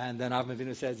 And then Avram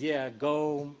Avinu says, yeah,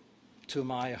 go to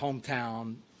my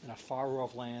hometown in a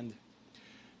far-off land,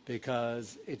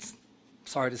 because it's,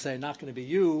 sorry to say, not going to be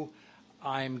you.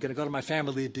 I'm going to go to my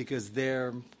family because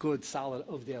they're good, solid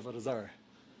of the Avodah Zarah.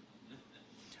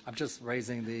 I'm just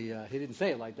raising the, he didn't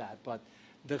say it like that, but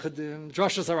the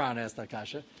Rosh Hashanah asked that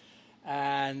kasha.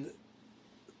 And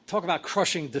talk about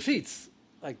crushing defeats.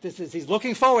 Like, this is, he's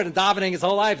looking forward and davening his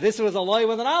whole life. This was a loy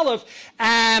with an aleph,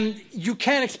 and you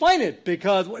can't explain it,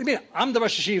 because, what do you mean? I'm the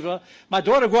Rosh Hashiva. My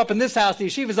daughter grew up in this house. The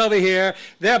yeshiva's over here.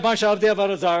 They're a bunch of the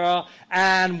Avodah Zarah.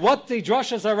 And what the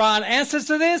Rosh Hashanah answers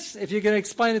to this, if you can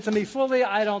explain it to me fully,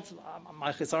 I don't,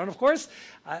 my chisaron, of course,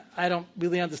 I don't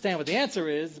really understand what the answer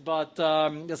is, but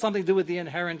there's something to do with the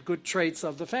inherent good traits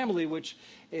of the family, which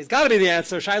is got to be the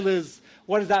answer. Shaila is,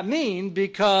 what does that mean?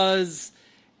 Because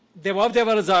they were of the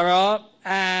Avodah Zarah,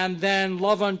 and then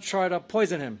Lavan tried to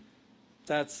poison him.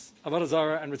 That's Avodah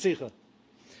Zarah and Ritzicha.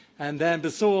 And then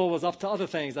Besul was up to other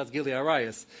things. That's Gili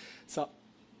Arayas. So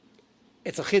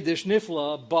it's a Chiddush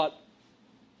Nifla, but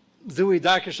Zui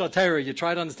Darkish Atera, you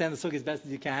try to understand the sugi as best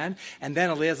as you can. And then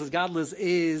Eliezer's Godless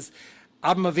is,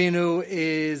 Avram Avinu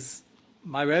is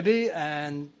my Rebbe,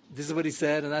 and this is what he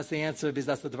said, and that's the answer, because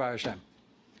that's the Devar Hashem.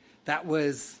 That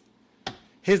was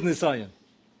his Nisayon.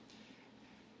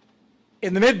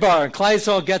 In the Midbar, Klal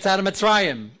Yisrael gets out of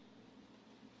Mitzrayim.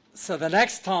 So the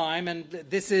next time, and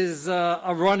this is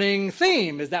a running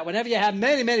theme, is that whenever you have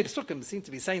many, many Pesukim seem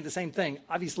to be saying the same thing,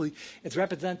 obviously it's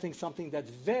representing something that's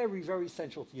very, very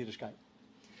central to Yiddishkeit.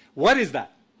 What is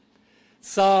that?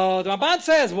 So the Ramban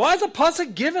says, why does the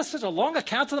Pasuk give us such a long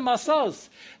account of the Masos?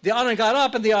 The Aaron got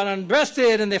up, and the Aaron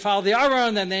rested, and they followed the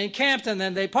Aaron, and they encamped, and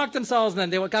then they parked themselves, and then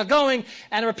they got going,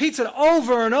 and it repeats it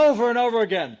over and over and over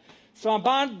again. So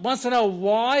Ramban wants to know,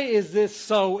 why is this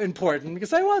so important? Because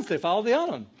they once, they followed the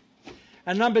Aaron.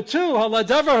 And number two,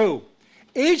 Haladavahu.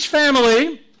 Each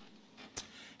family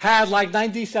had like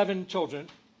 97 children.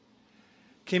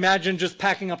 Can you imagine just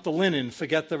packing up the linen,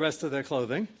 forget the rest of their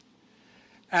clothing?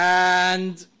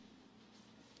 And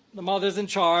the mother's in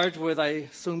charge with, I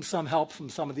assume, some help from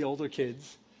some of the older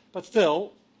kids, but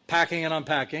still packing and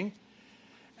unpacking.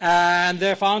 And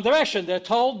they're following direction. They're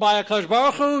told by HaKadosh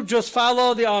Baruch Hu, just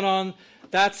follow the Anon.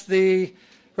 That's the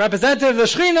representative of the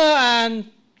Shekhinah, and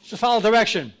just follow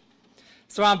direction.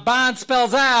 So Ramban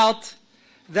spells out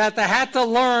that they had to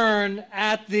learn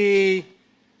at the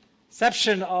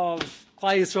inception of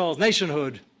Klal Yisrael's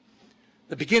nationhood,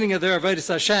 the beginning of their Avodas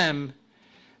Hashem,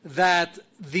 that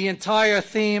the entire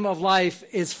theme of life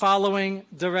is following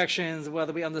directions,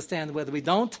 whether we understand, whether we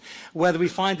don't, whether we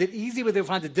find it easy, whether we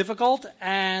find it difficult.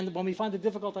 And when we find it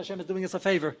difficult, Hashem is doing us a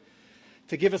favor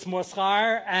to give us more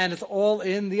schar, and it's all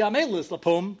in the Amelus,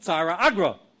 Lapum, Tzara,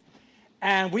 Agra.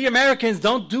 And we Americans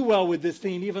don't do well with this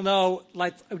theme, even though,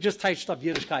 like, we just touched up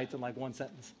Yiddishkeit in like one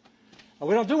sentence.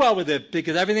 We don't do well with it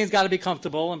because everything's got to be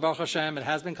comfortable, and Baruch Hashem, it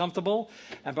has been comfortable,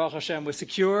 and Baruch Hashem, we're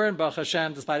secure, and Baruch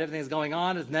Hashem, despite everything that's going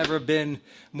on, it's never been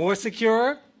more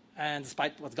secure, and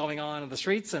despite what's going on in the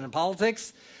streets and in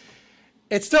politics,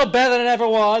 it's still better than it ever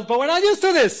was, but we're not used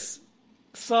to this.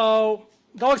 So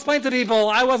go explain to people,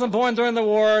 I wasn't born during the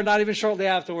war, not even shortly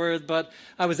afterwards, but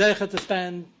I was able to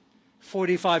spend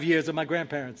 45 years with my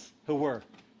grandparents who were.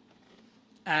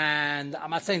 And I'm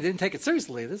not saying they didn't take it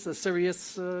seriously. This is a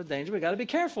serious danger. We've got to be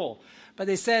careful. But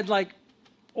they said, like,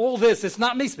 all this, it's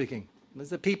not me speaking.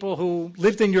 These are people who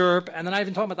lived in Europe, and they're not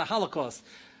even talking about the Holocaust.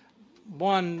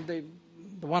 The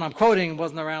one I'm quoting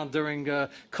wasn't around during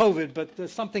COVID, but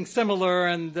there's something similar,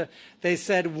 and they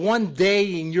said one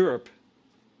day in Europe,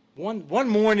 one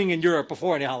morning in Europe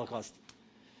before any Holocaust,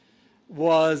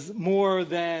 was more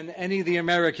than any of the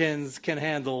Americans can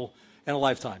handle in a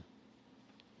lifetime.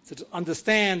 So to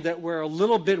understand that we're a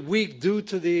little bit weak due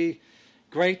to the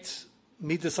great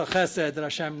midas chesed that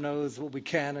Hashem knows what we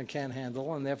can and can't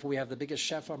handle, and therefore we have the biggest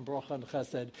shefa and bracha and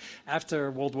chesed after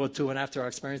World War II and after our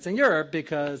experience in Europe,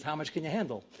 because how much can you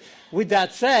handle? With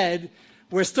that said,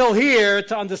 we're still here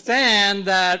to understand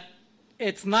that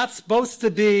it's not supposed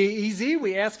to be easy.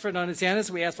 We ask for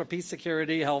non-Nisyanis, we ask for peace,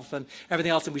 security, health, and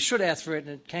everything else, and we should ask for it,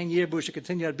 and Ken Yirbu should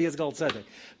continue to be as gold tzedek.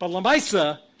 But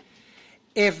Lamaisa,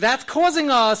 if that's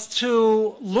causing us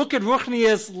to look at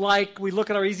Ruchnius like we look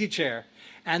at our easy chair,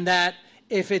 and that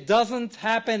if it doesn't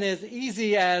happen as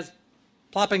easy as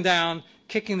plopping down,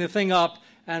 kicking the thing up,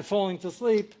 and falling to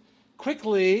sleep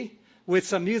quickly with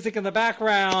some music in the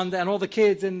background and all the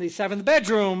kids in the seventh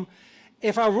bedroom,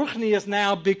 if our Ruchnius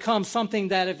now becomes something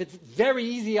that if it's very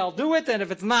easy, I'll do it, and if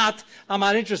it's not, I'm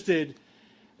not interested,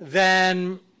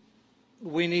 then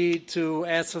we need to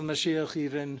ask for Mashiach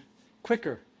even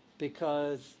quicker,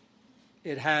 because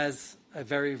it has a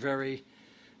very, very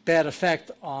bad effect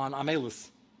on Amelus.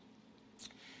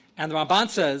 And the Ramban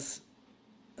says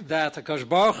that HaKadosh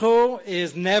Baruch Hu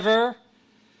is never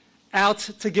out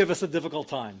to give us a difficult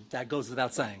time. That goes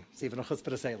without saying. It's even a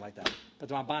chutzpah to say it like that. But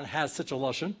the Ramban has such a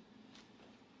lashon.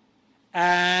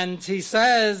 And he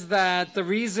says that the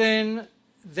reason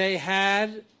they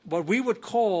had what we would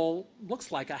call,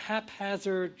 looks like a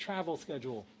haphazard travel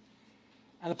schedule.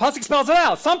 And the pasuk spells it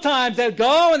out. Sometimes they'd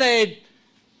go and they'd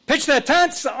pitch their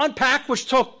tents, unpack, which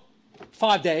took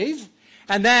 5 days.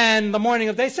 And then the morning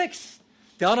of day 6,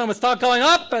 the Anon would start going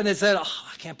up, and they said,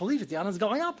 I can't believe it, the Anon's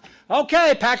going up.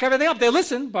 Okay, pack everything up. They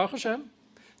listen, Baruch Hashem,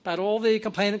 about all the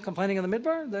complaining in the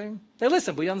Midbar. They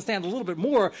listen. We understand a little bit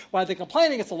more why they're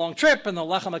complaining. It's a long trip, and the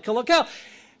Lechem HaKilokal.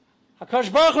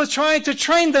 HaKadosh Baruch was trying to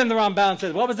train them, the Ramban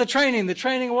says. What was the training? The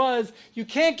training was, you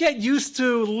can't get used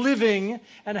to living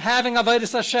and having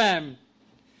Avodas Hashem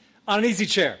on an easy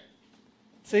chair.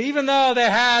 So even though they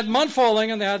had mud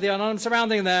falling and they had the Anonim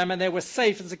surrounding them and they were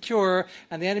safe and secure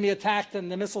and the enemy attacked and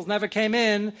the missiles never came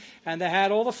in and they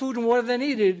had all the food and water they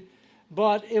needed,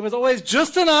 but it was always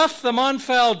just enough, the mud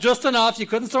fell just enough, you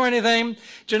couldn't store anything.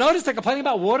 Did you notice they're complaining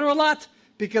about water a lot?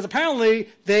 Because apparently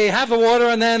they have the water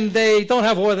and then they don't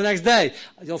have water the next day.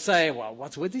 You'll say, well,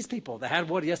 what's with these people? They had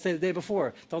water yesterday, the day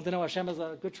before. Don't they know Hashem has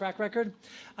a good track record?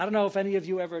 I don't know if any of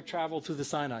you ever traveled to the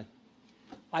Sinai.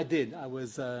 I did. I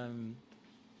was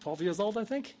 12 years old, I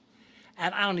think.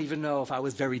 And I don't even know if I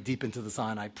was very deep into the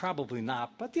Sinai. Probably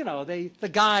not. But, the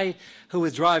guy who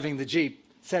was driving the Jeep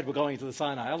said we're going to the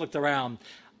Sinai. I looked around.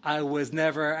 I was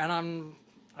never, and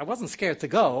I wasn't scared to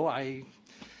go.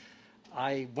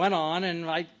 I went on and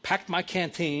I packed my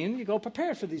canteen. You go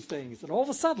prepared for these things. And all of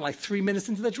a sudden, like 3 minutes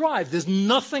into the drive, there's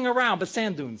nothing around but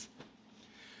sand dunes.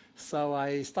 So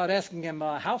I start asking him,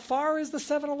 how far is the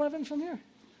 7-Eleven from here?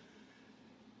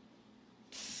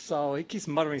 So he keeps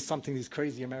muttering something, these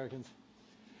crazy Americans.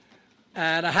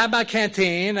 And I had my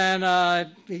canteen, and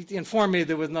he informed me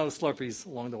there was no Slurpees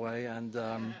along the way.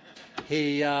 And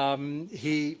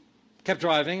he kept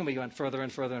driving, and we went further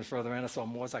and further and further in. I saw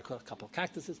more, so I caught a couple of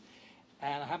cactuses.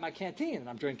 And I have my canteen, and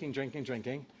I'm drinking,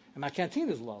 and my canteen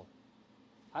is low.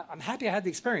 I'm happy I had the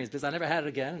experience, because I never had it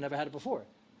again, and never had it before.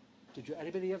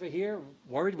 Anybody ever here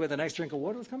worried where the next drink of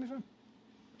water was coming from?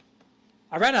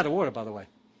 I ran out of water, by the way.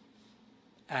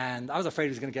 And I was afraid he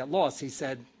was going to get lost. He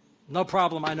said, no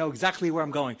problem, I know exactly where I'm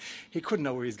going. He couldn't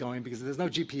know where he's going, because there's no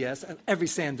GPS, and every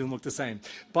sand dune looked the same.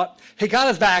 But he got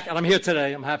us back, and I'm here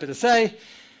today, I'm happy to say.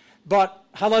 But,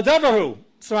 haladavahu.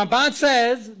 So Ramban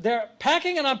says they're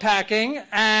packing and unpacking,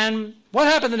 and what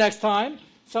happened the next time?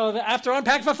 So after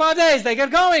unpacking for 5 days, they get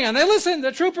going, and they listen,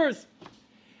 they're troopers.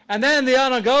 And then the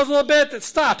Anon goes a little bit, it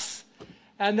stops.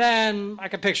 And then I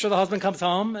can picture the husband comes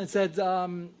home and said,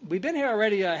 we've been here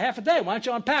already half a day. Why don't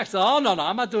you unpack? So, oh, no,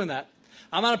 I'm not doing that.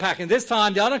 I'm not unpacking. This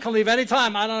time, the other can leave any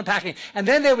time. I'm not unpacking. And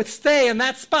then they would stay in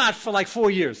that spot for like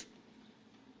 4 years.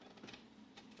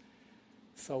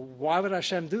 So why would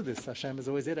Hashem do this? Hashem is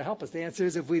always there to help us. The answer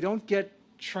is if we don't get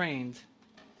trained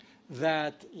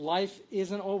that life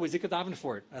isn't always, you could daven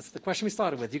for it. That's the question we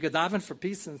started with. You could daven for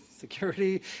peace and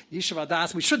security, Yishuv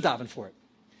Adas. We should daven for it.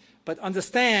 But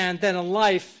understand that in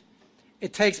life,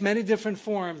 it takes many different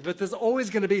forms, but there's always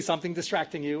going to be something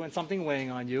distracting you and something weighing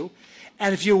on you.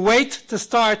 And if you wait to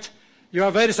start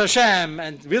your Avodas Hashem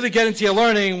and really get into your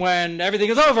learning when everything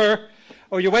is over,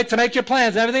 or you wait to make your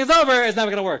plans and everything is over, it's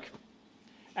never going to work.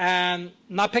 And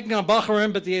not picking on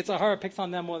Bachurim, but the Yetzer Hara picks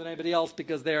on them more than anybody else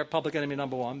because they're public enemy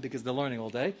number one, because they're learning all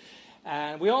day.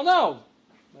 And we all know,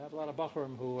 we have a lot of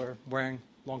Bachurim who are wearing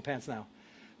long pants now.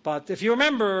 But if you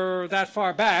remember that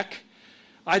far back,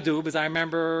 I do, because I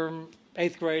remember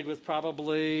 8th grade was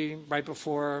probably right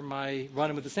before my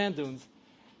running with the sand dunes.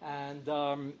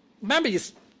 And remember, you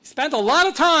spent a lot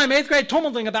of time, 8th grade,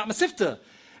 tumulting about Masifta.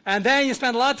 And then you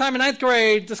spend a lot of time in 9th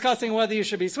grade discussing whether you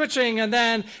should be switching. And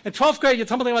then in 12th grade, you're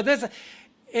tumbling about this.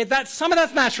 Some of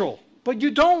that's natural. But you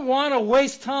don't want to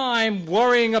waste time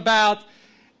worrying about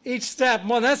each step.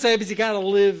 More than that, because you got to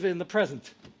live in the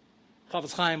present.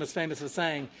 Chafetz Chaim was famous for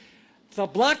saying, the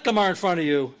block Gemara in front of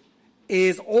you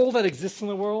is all that exists in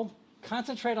the world.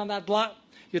 Concentrate on that block.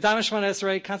 Your daven Shemona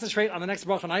Esrei, concentrate on the next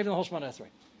bracha, not even the whole Shemona Esrei.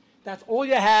 That's all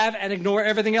you have, and ignore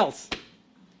everything else.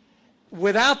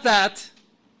 Without that,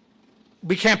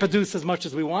 we can't produce as much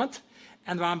as we want.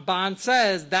 And Ramban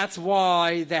says that's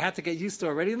why they had to get used to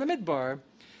already in the Midbar,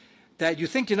 that you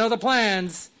think you know the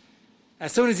plans.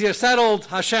 As soon as you're settled,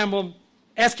 Hashem will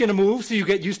ask you to move, so you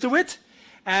get used to it.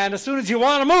 And as soon as you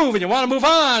want to move, and you want to move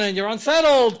on, and you're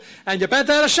unsettled, and you're bent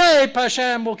out of shape,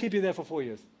 Hashem will keep you there for 4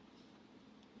 years.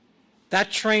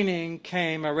 That training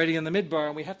came already in the Midbar,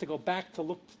 and we have to go back to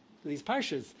look at these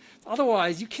parshas.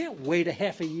 Otherwise, you can't wait a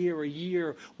half a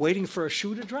year waiting for a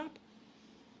shoe to drop.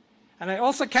 And I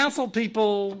also counsel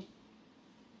people,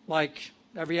 like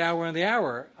every hour in the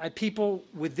hour, people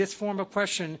with this form of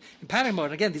question in panic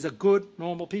mode. Again, these are good,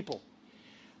 normal people.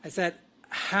 I said,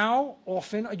 how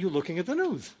often are you looking at the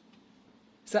news?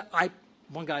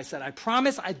 One guy said, I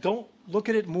promise I don't look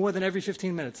at it more than every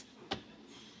 15 minutes.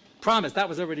 Promise, that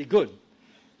was already good.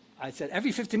 I said,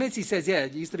 every 15 minutes? He says, yeah,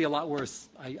 it used to be a lot worse.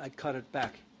 I cut it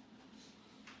back.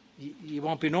 You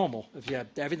won't be normal. If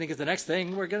everything is the next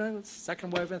thing, we're going to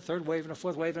second wave and a third wave and a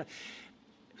fourth wave.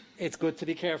 It's good to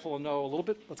be careful and know a little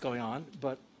bit what's going on,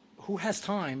 but who has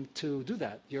time to do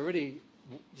that? You're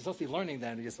supposed to be learning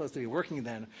then, or you're supposed to be working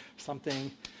then,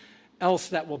 something else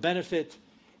that will benefit.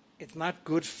 It's not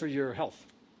good for your health.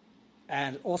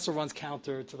 And it also runs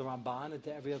counter to the Ramban and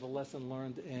to every other lesson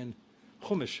learned in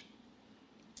Chumash.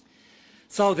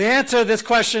 So the answer to this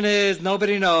question is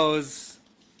nobody knows.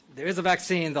 There is a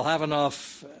vaccine. They'll have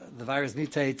enough. The virus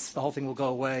mutates. The whole thing will go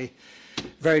away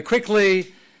very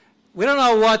quickly. We don't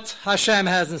know what Hashem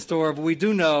has in store, but we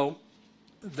do know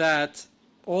that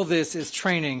all this is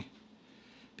training,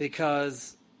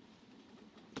 because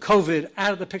COVID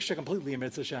out of the picture completely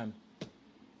amidst Hashem.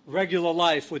 Regular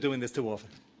life, we're doing this too often.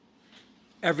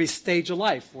 Every stage of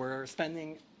life, we're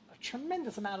spending a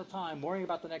tremendous amount of time worrying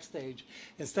about the next stage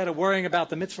instead of worrying about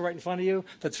the mitzvah right in front of you,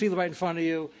 the tefillah right in front of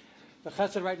you, the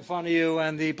chesed right in front of you,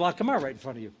 and the blot gemara right in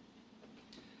front of you.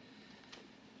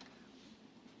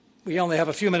 We only have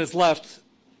a few minutes left,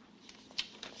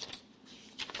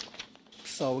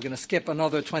 so we're going to skip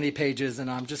another 20 pages, and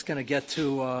I'm just going to get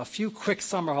to a few quick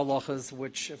summer halachas,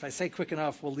 which, if I say quick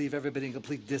enough, will leave everybody in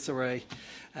complete disarray,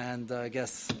 and I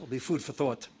guess will be food for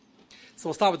thought. So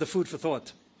we'll start with the food for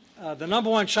thought. The number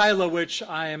one shaila, which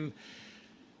I'm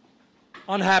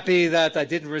unhappy that I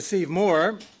didn't receive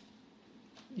more,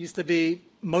 used to be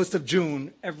most of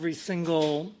June, every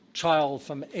single child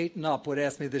from 8 and up would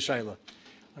ask me this shaila.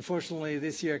 Unfortunately,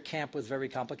 this year camp was very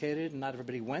complicated and not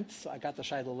everybody went, so I got the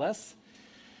shaila less.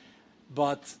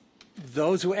 But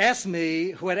those who had asked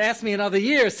me in other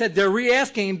years, said they're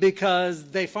re-asking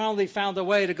because they finally found a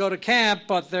way to go to camp,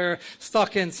 but they're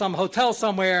stuck in some hotel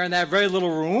somewhere and they have very little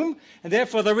room, and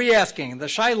therefore they're re-asking. The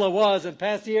shaila was in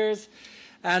past years,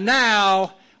 and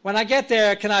now, when I get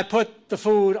there, can I put the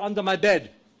food under my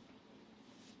bed?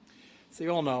 So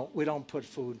you all know, we don't put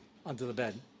food under the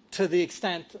bed. To the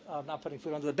extent of not putting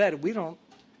food under the bed, we don't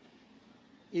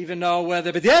even know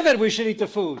whether, but the we should eat the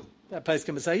food. That place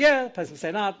can say, yeah, that place can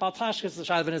say not. Baltashkas, the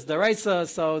Shavin is deraisa,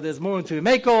 so there's more into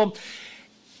Mekel.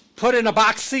 Put in a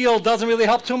box seal doesn't really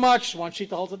help too much. One sheet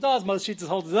holds it does, most sheets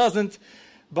holds it doesn't.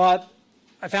 But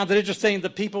I found it interesting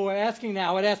that people were asking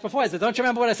now. I'd asked before. I said, don't you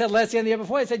remember what I said last year and the year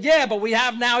before? I said, yeah, but we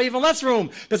have now even less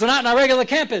room because we're not in our regular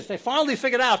campus. They finally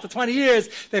figured out, after 20 years,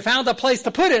 they found a place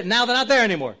to put it, and now they're not there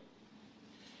anymore.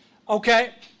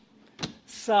 Okay.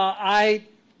 So I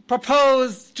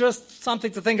proposed just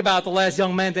something to think about. The last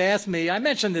young man to ask me, I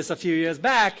mentioned this a few years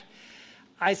back.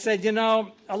 I said,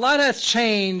 a lot has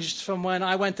changed from when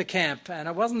I went to camp, and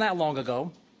it wasn't that long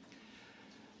ago.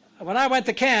 When I went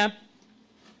to camp,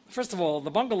 first of all, the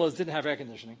bungalows didn't have air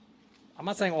conditioning. I'm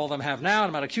not saying all of them have now, and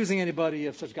I'm not accusing anybody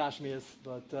of such gashmias,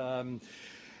 but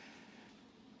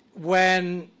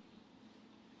when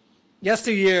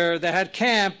yesteryear they had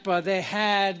camp, they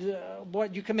had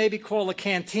what you can maybe call a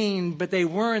canteen, but they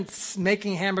weren't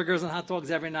making hamburgers and hot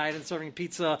dogs every night and serving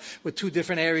pizza with 2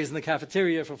 different areas in the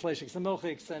cafeteria for fleischiks and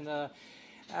milchiks.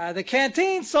 And the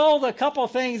canteen sold a couple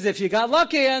of things if you got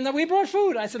lucky, and we brought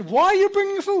food. I said, why are you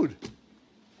bringing food?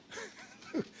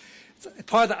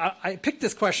 I picked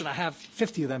this question. I have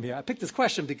 50 of them here. I picked this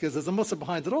question because there's a mussar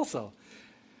behind it also.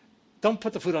 Don't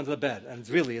put the food under the bed. And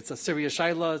it's a serious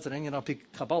shaila. It's an Inyan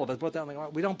Peak Kabbalah. But brought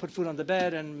down, we don't put food on the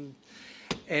bed, and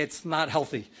it's not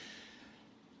healthy.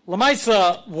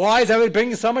 Lamaisa, why is everybody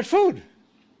bringing so much food?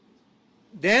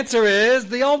 The answer is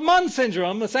the old man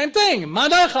syndrome, the same thing.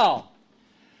 Madachal.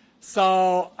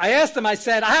 So I asked him, I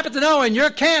said, I happen to know in your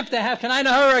camp they have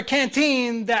Kanai a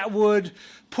canteen that would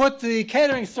put the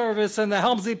catering service in the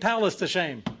Helmsley Palace to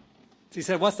shame. So he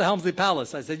said, what's the Helmsley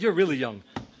Palace? I said, you're really young.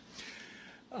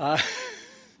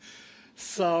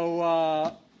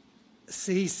 So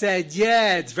he said,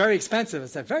 yeah, it's very expensive. I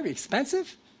said, very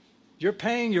expensive? You're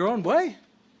paying your own way?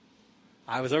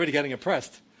 I was already getting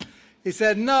impressed. He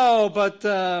said, no, but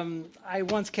I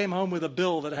once came home with a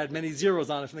bill that had many zeros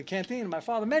on it from the canteen. And my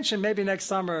father mentioned maybe next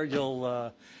summer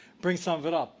you'll bring some of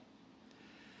it up.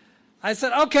 I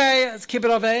said, okay, let's keep it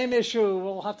of an aim issue.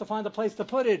 We'll have to find a place to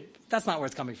put it. That's not where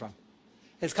it's coming from.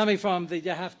 It's coming from the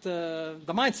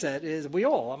mindset is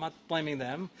I'm not blaming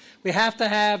them. We have to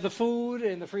have the food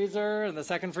in the freezer and the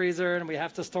second freezer, and we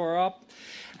have to store up.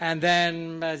 And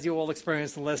then, as you all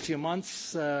experienced in the last few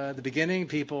months, the beginning,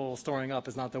 people storing up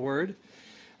is not the word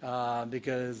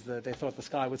because they thought the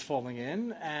sky was falling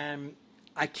in. And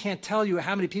I can't tell you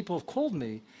how many people have called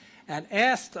me and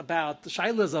asked about the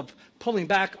shaylas of pulling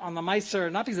back on the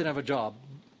meiser, not because they don't have a job,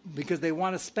 because they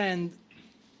want to spend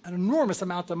an enormous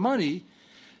amount of money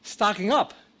stocking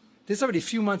up. This is already a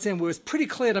few months in where it's pretty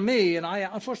clear to me, and I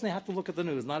unfortunately have to look at the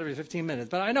news, not every 15 minutes,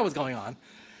 but I know what's going on.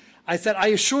 I said, I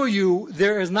assure you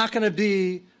there is not going to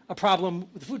be a problem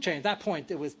with the food chain. At that point,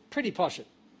 it was pretty poshut.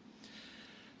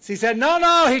 So he said,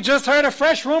 no, he just heard a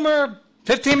fresh rumor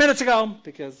 15 minutes ago,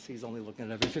 because he's only looking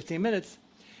at every 15 minutes,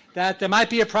 that there might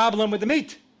be a problem with the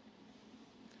meat.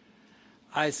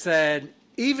 I said,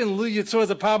 even Lu Yitzur is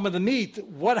a problem with the meat.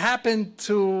 What happened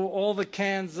to all the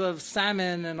cans of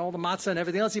salmon and all the matzah and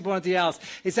everything else he brought into the house?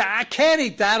 He said, I can't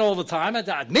eat that all the time.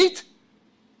 Meat?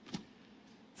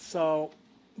 So,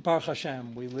 Baruch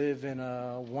Hashem, we live in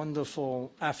a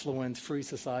wonderful, affluent, free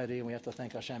society, and we have to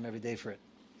thank Hashem every day for it.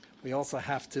 We also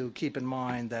have to keep in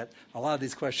mind that a lot of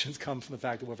these questions come from the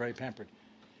fact that we're very pampered.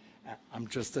 I'm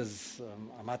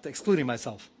not excluding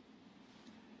myself.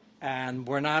 And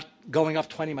we're not going up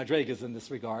 20 madregas in this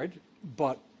regard,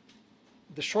 but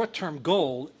the short-term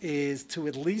goal is to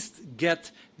at least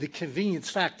get the convenience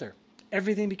factor.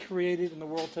 Everything we created in the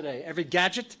world today, every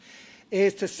gadget,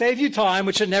 is to save you time,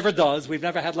 which it never does. We've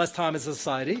never had less time as a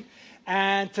society.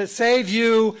 And to save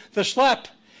you the schlep,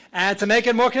 and to make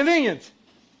it more convenient.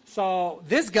 So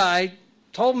this guy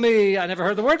told me, I never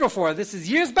heard the word before, this is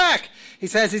years back. He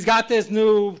says he's got this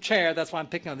new chair. That's why I'm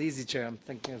picking on the easy chair. I'm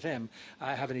thinking of him.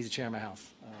 I have an easy chair in my house.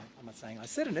 I'm not saying I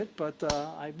sit in it, but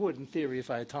I would in theory if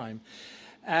I had time.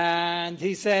 And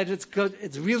he said it's good.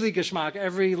 It's really geschmack.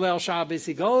 Every Leil Shabbos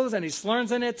he goes and he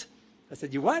slurns in it. I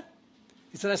said, you what?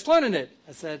 He said, I slurn in it.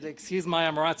 I said, excuse my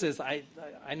Amaratzis.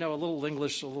 I know a little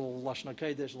English, a little Lashon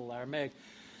HaKodesh, a little Aramaic.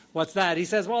 What's that? He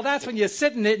says, well, that's when you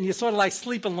sit in it and you sort of like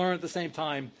sleep and learn at the same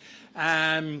time.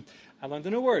 I learned a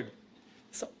new word.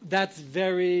 So that's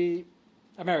very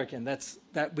American.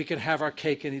 That we can have our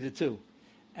cake and eat it too.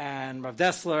 And Rav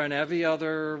Dessler and every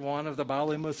other one of the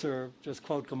Baalei Musar just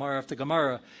quote Gemara after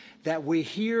Gemara, that we're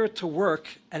here to work,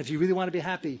 and if you really want to be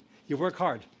happy, you work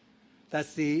hard.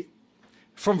 That's the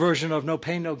from version of no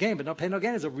pain, no gain. But no pain, no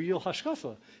gain is a real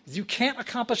hashkafa. You can't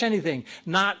accomplish anything,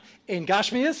 not in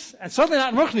Gashmias, and certainly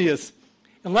not in Ruchnias,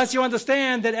 unless you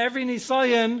understand that every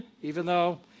Nisayan, even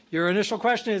though your initial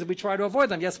question is we try to avoid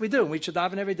them. Yes, we do. We should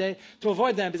daven every day to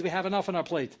avoid them because we have enough on our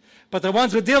plate. But the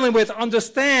ones we're dealing with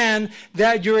understand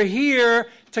that you're here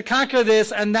to conquer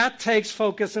this, and that takes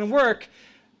focus and work.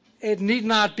 It need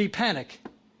not be panic.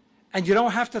 And you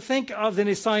don't have to think of the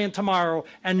Nisayan tomorrow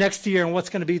and next year and what's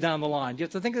going to be down the line. You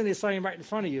have to think of the Nisayan right in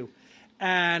front of you.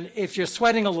 And if you're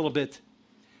sweating a little bit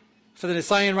for the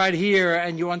Nisayan right here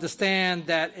and you understand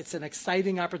that it's an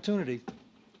exciting opportunity,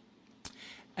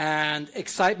 and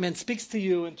excitement speaks to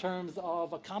you in terms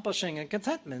of accomplishing and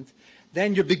contentment,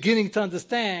 then you're beginning to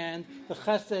understand the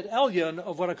chesed elyon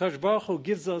of what HaKadosh Baruch Hu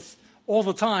gives us all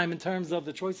the time in terms of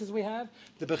the choices we have,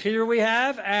 the bechira we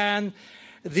have, and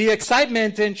the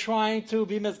excitement in trying to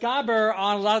be mezgaber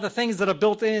on a lot of the things that are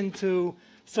built into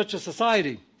such a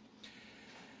society.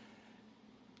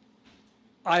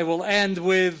 I will end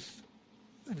with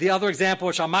the other example,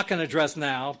 which I'm not going to address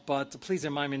now, but please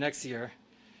remind me next year.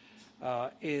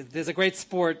 There's a great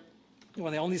sport, one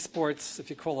of the only sports, if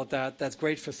you call it that, that's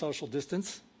great for social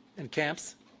distance in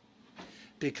camps,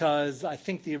 because I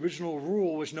think the original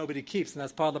rule, which nobody keeps, and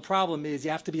that's part of the problem, is you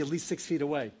have to be at least 6 feet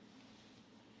away.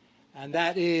 And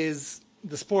that is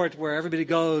the sport where everybody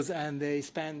goes and they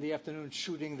spend the afternoon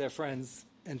shooting their friends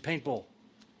in paintball.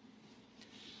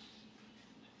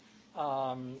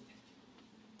 So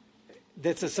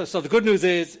the good news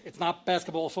is it's not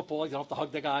basketball or football. You don't have to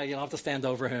hug the guy. You don't have to stand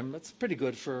over him. It's pretty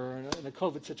good for in a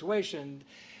COVID situation.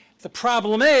 The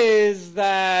problem is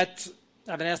that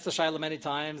I've been asked the Shaila many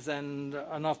times, and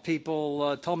enough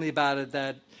people told me about it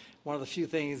that one of the few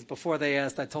things before they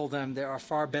asked, I told them there are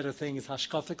far better things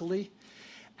hashkafically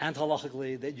and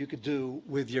halachically that you could do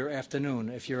with your afternoon.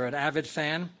 If you're an avid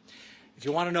fan, if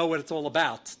you want to know what it's all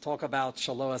about, talk about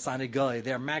Shalom Asani Goy.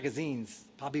 They're magazines,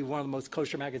 probably one of the most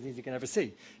kosher magazines you can ever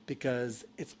see, because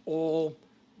it's all,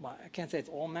 well, I can't say it's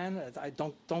all men. I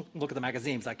don't look at the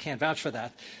magazines. I can't vouch for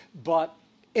that. But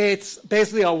it's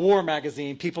basically a war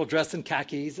magazine, people dressed in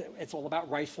khakis. It's all about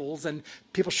rifles and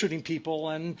people shooting people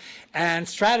and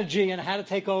strategy and how to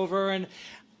take over. And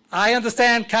I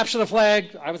understand capture the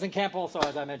flag. I was in camp also,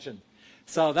 as I mentioned.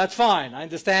 So that's fine. I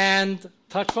understand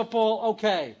touch football,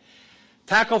 okay.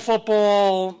 Tackle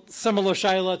football, similar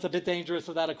Shaila, it's a bit dangerous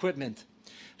without equipment.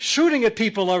 Shooting at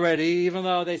people already, even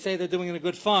though they say they're doing it in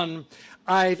good fun,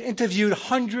 I've interviewed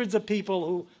hundreds of people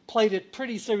who played it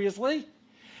pretty seriously.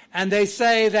 And they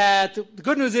say that the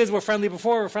good news is we're friendly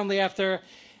before, we're friendly after.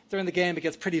 During the game, it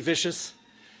gets pretty vicious.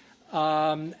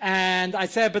 And I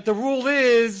said, but the rule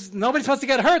is nobody's supposed to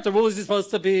get hurt. The rule is you're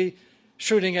supposed to be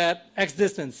shooting at X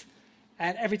distance.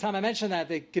 And every time I mention that,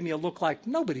 they give me a look like,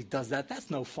 nobody does that.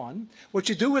 That's no fun. What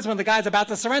you do is when the guy's about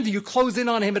to surrender, you close in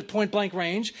on him at point-blank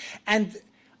range. And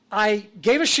I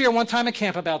gave a shiur one time at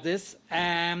camp about this,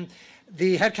 and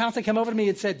the head counselor came over to me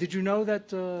and said, did you know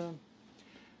that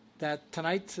that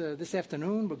tonight, this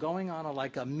afternoon, we're going on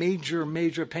a major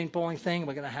paintballing thing.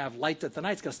 We're going to have light at the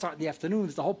night. It's going to start in the afternoon.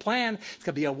 It's the whole plan. It's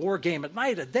going to be a war game at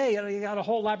night, a day. You got a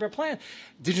whole elaborate plan.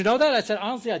 Did you know that? I said,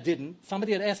 honestly, I didn't.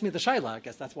 Somebody had asked me the Shaila. I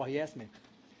guess that's why he asked me.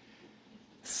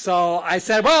 So I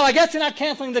said, well, I guess you're not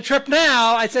canceling the trip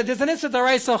now. I said, there's an Issa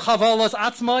D'Oraisa Chavolos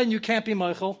Atzma, and you can't be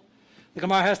Moichel. The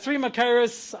Gemara has 3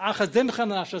 makaros, achas dimchem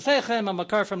and ashosechem, a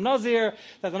makar from Nazir,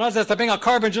 that the Nazir has to bring a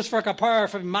carbon just for a kapara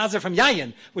from Mazir from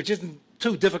Yayin, which isn't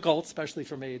too difficult, especially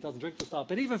for me. It doesn't drink the stuff.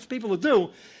 But even for people who do,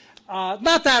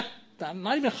 not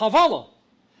even chavala.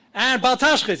 And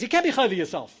baltashchis, you can't be chayvi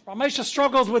yourself. Ramesha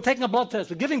struggles with taking a blood test,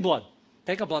 with giving blood.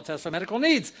 Take a blood test for medical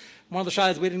needs. One of the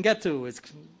shaylas we didn't get to is,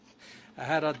 I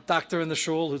had a doctor in the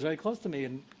shul who's very close to me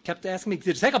and kept asking me, did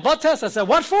you take a blood test? I said,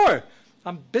 what for?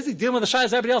 I'm busy dealing with the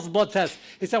shaylas, everybody else's blood test.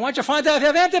 He said, why don't you find out if you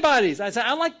have antibodies? I said, I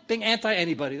don't like being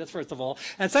anti-anybody, that's first of all.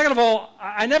 And second of all,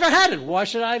 I never had it. Why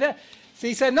should I have it? So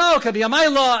he said, no, it could be a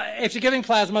myla. If you're giving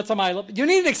plasma, it's a myla. You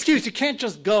need an excuse. You can't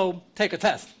just go take a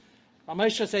test.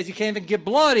 Ramesha says you can't even give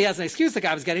blood. He has an excuse. The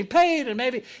guy was getting paid, and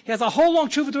maybe he has a whole long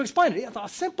tshuva to explain it. He has a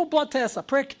simple blood test, a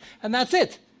prick, and that's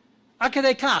it.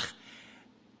 Akadei kach.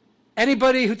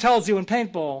 Anybody who tells you in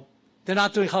paintball they're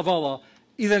not doing chavola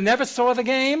either never saw the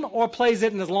game or plays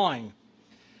it and is lying.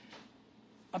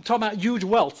 I'm talking about huge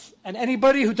welts. And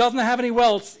anybody who doesn't have any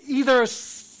welts either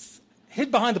hid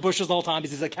behind the bushes the whole time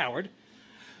because he's a coward,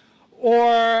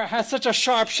 or has such a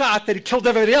sharp shot that he killed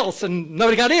everybody else and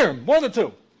nobody got near him. More than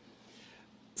 2.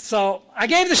 So I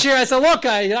gave the shiur. I said, look,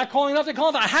 you're not calling enough to call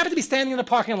enough. I happened to be standing in the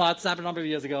parking lot. This happened a number of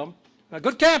years ago. A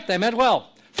good camp. They meant well.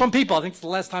 From people. I think it's the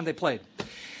last time they played.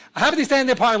 I happened to be standing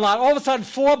in the parking lot. All of a sudden,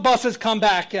 4 buses come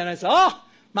back. And I said, oh,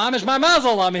 mamish my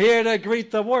mazel. I'm here to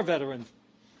greet the war veterans.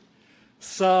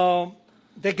 So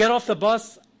they get off the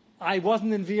bus. I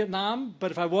wasn't in Vietnam,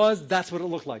 but if I was, that's what it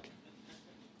looked like.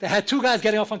 They had 2 guys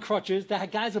getting off on crutches. They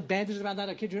had guys with bandages around that.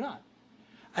 I kid you not.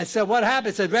 I said, what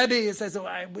happened? He said, Rebbe, he says,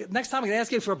 next time I'm going to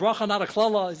ask you for a bracha, not a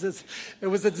klala. He says, it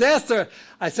was a disaster.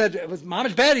 I said, it was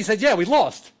mamish bad. He said, yeah, we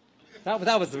lost.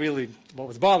 That was really what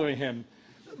was bothering him.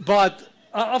 But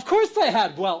Of course they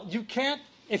had. Well, you can't,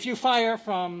 if you fire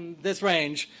from this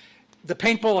range, the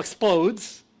paintball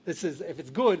explodes. This is, if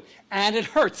it's good, and it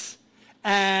hurts.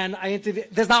 And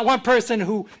there's not one person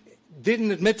who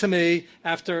didn't admit to me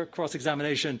after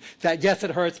cross-examination that, yes,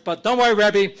 it hurts, but don't worry,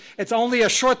 Rebbe, it's only a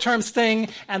short-term sting,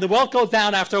 and the welt goes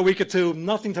down after a week or two,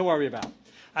 nothing to worry about.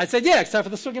 I said, yeah, except for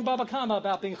the Sugin Baba Kama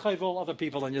about being chayvul other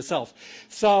people than yourself.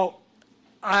 So,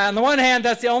 on the one hand,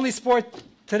 that's the only sport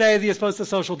today that you're supposed to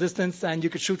social distance, and you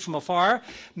could shoot from afar.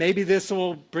 Maybe this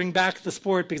will bring back the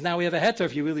sport, because now we have a heter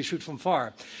if you really shoot from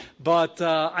far. But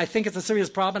I think it's a serious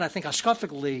problem. I think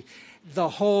hashkafically, the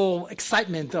whole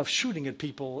excitement of shooting at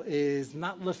people is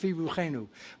not lefi ruchenu.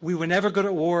 We were never good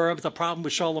at war. It was a problem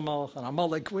with Shalom and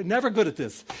Amalek. We're never good at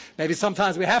this. Maybe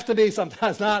sometimes we have to be,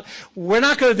 sometimes not. We're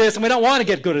not good at this, and we don't want to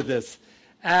get good at this.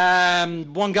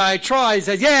 One guy tries,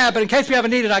 says, yeah, but in case we ever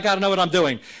need it, I got to know what I'm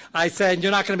doing. I said,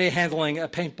 you're not going to be handling a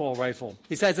paintball rifle.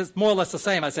 He says, it's more or less the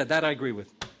same. I said, that I agree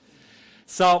with.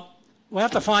 So we'll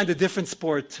have to find a different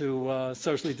sport to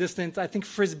socially distance. I think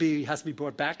Frisbee has to be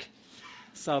brought back.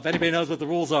 So if anybody knows what the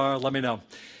rules are, let me know.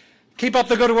 Keep up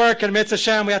the good work, and Mitzvah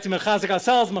Hashem, we have to mechazik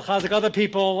ourselves, mechazik other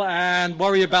people, and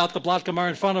worry about the Blat Gemara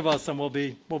in front of us, and we'll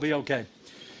be okay.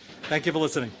 Thank you for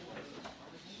listening.